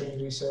manufacturing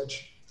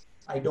research.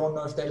 I don't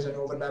know if there is an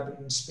overlap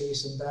between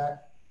space and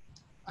that.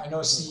 I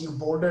know CU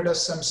Boulder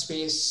does some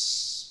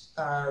space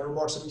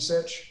robots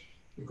research.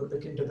 You could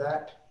look into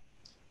that.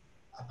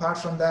 apart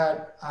from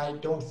that, I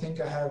don't think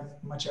I have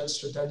much else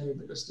to tell you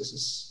because this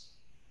is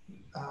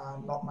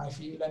not my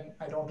field and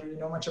I don't really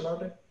know much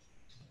about it.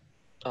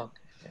 Okay.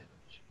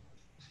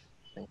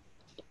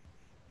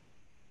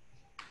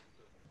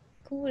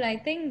 Cool. I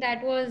think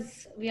that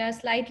was, we are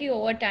slightly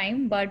over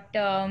time, but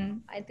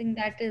I think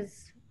that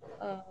is,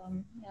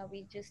 yeah,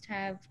 we just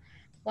have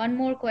one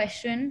more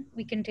question.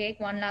 We can take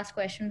one last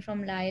question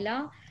from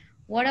Laila.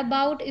 What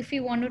about if we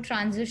want to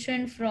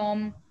transition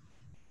from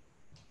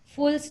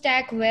full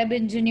stack web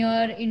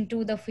engineer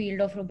into the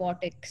field of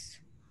robotics?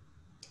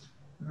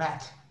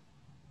 Math.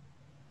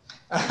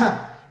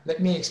 Let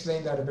me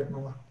explain that a bit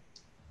more.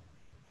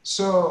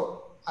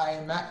 So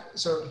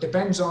so it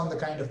depends on the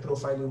kind of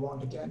profile you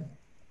want again.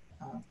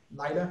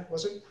 Laila,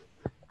 was it?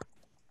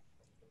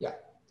 Yeah.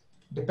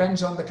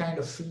 Depends on the kind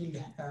of field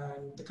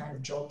and the kind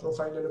of job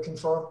profile you're looking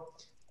for.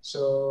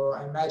 So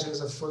I imagine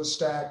as a full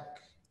stack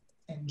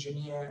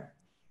engineer,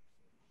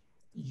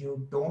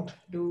 you don't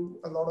do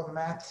a lot of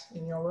math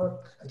in your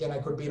work. Again, I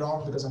could be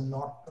wrong because I'm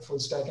not a full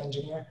stack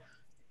engineer,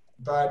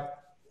 but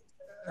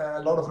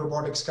a lot of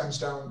robotics comes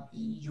down,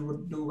 you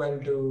would do well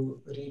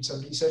to read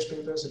some research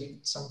papers, read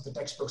some of the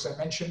textbooks I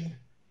mentioned,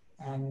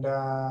 and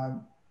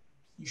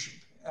you should,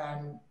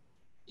 and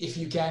if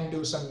you can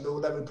do some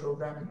low-level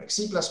programming, like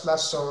C++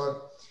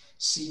 or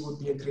C would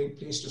be a great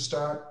place to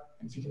start.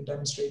 And if you can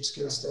demonstrate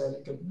skills there,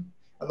 you can,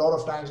 a lot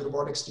of times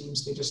robotics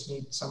teams, they just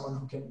need someone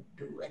who can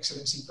do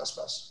excellent C++.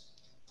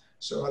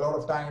 So a lot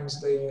of times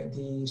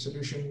the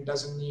solution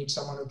doesn't need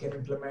someone who can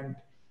implement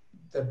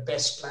the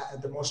best plan,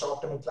 the most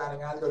optimal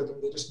planning algorithm.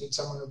 They just need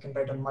someone who can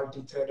write a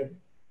multi-threaded,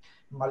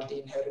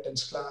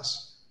 multi-inheritance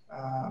class.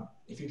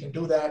 If you can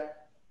do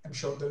that, I'm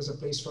sure there's a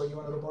place for you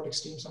on a robotics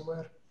team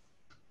somewhere.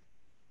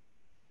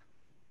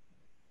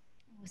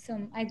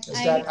 Awesome.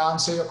 Does that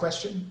answer your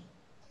question?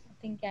 I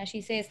think, yeah, she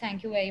says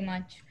thank you very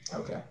much.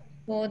 Okay.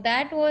 So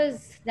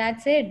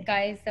that's it,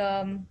 guys.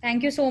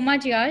 Thank you so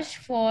much, Yash,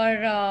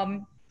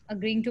 for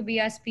agreeing to be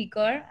our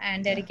speaker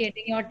and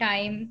dedicating your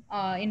time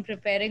in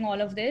preparing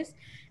all of this.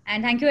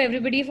 And thank you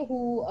everybody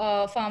who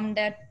found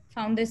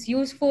this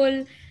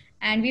useful.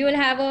 And we will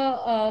have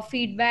a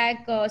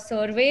feedback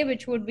survey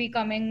which would be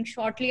coming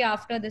shortly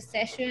after the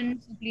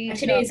session. So please,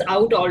 actually, it's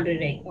out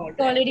already. It's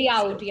already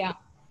out, yeah.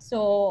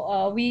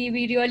 So we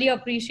really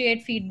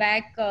appreciate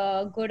feedback,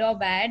 good or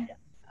bad.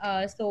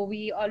 So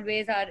we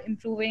always are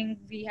improving.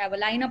 We have a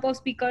lineup of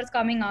speakers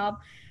coming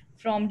up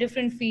from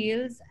different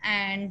fields,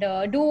 and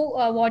do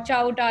watch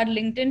out our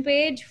LinkedIn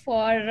page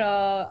for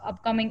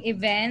upcoming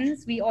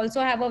events. We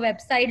also have a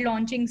website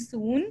launching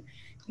soon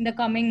in the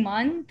coming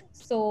month.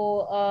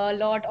 So a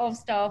lot of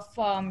stuff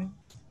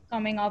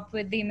coming up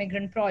with the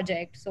Immigrant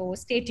project. So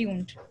stay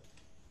tuned.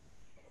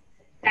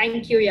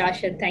 Thank you,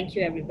 Yash, and thank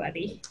you,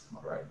 everybody.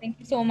 All right. Thank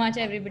you so much,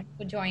 everybody,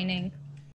 for joining.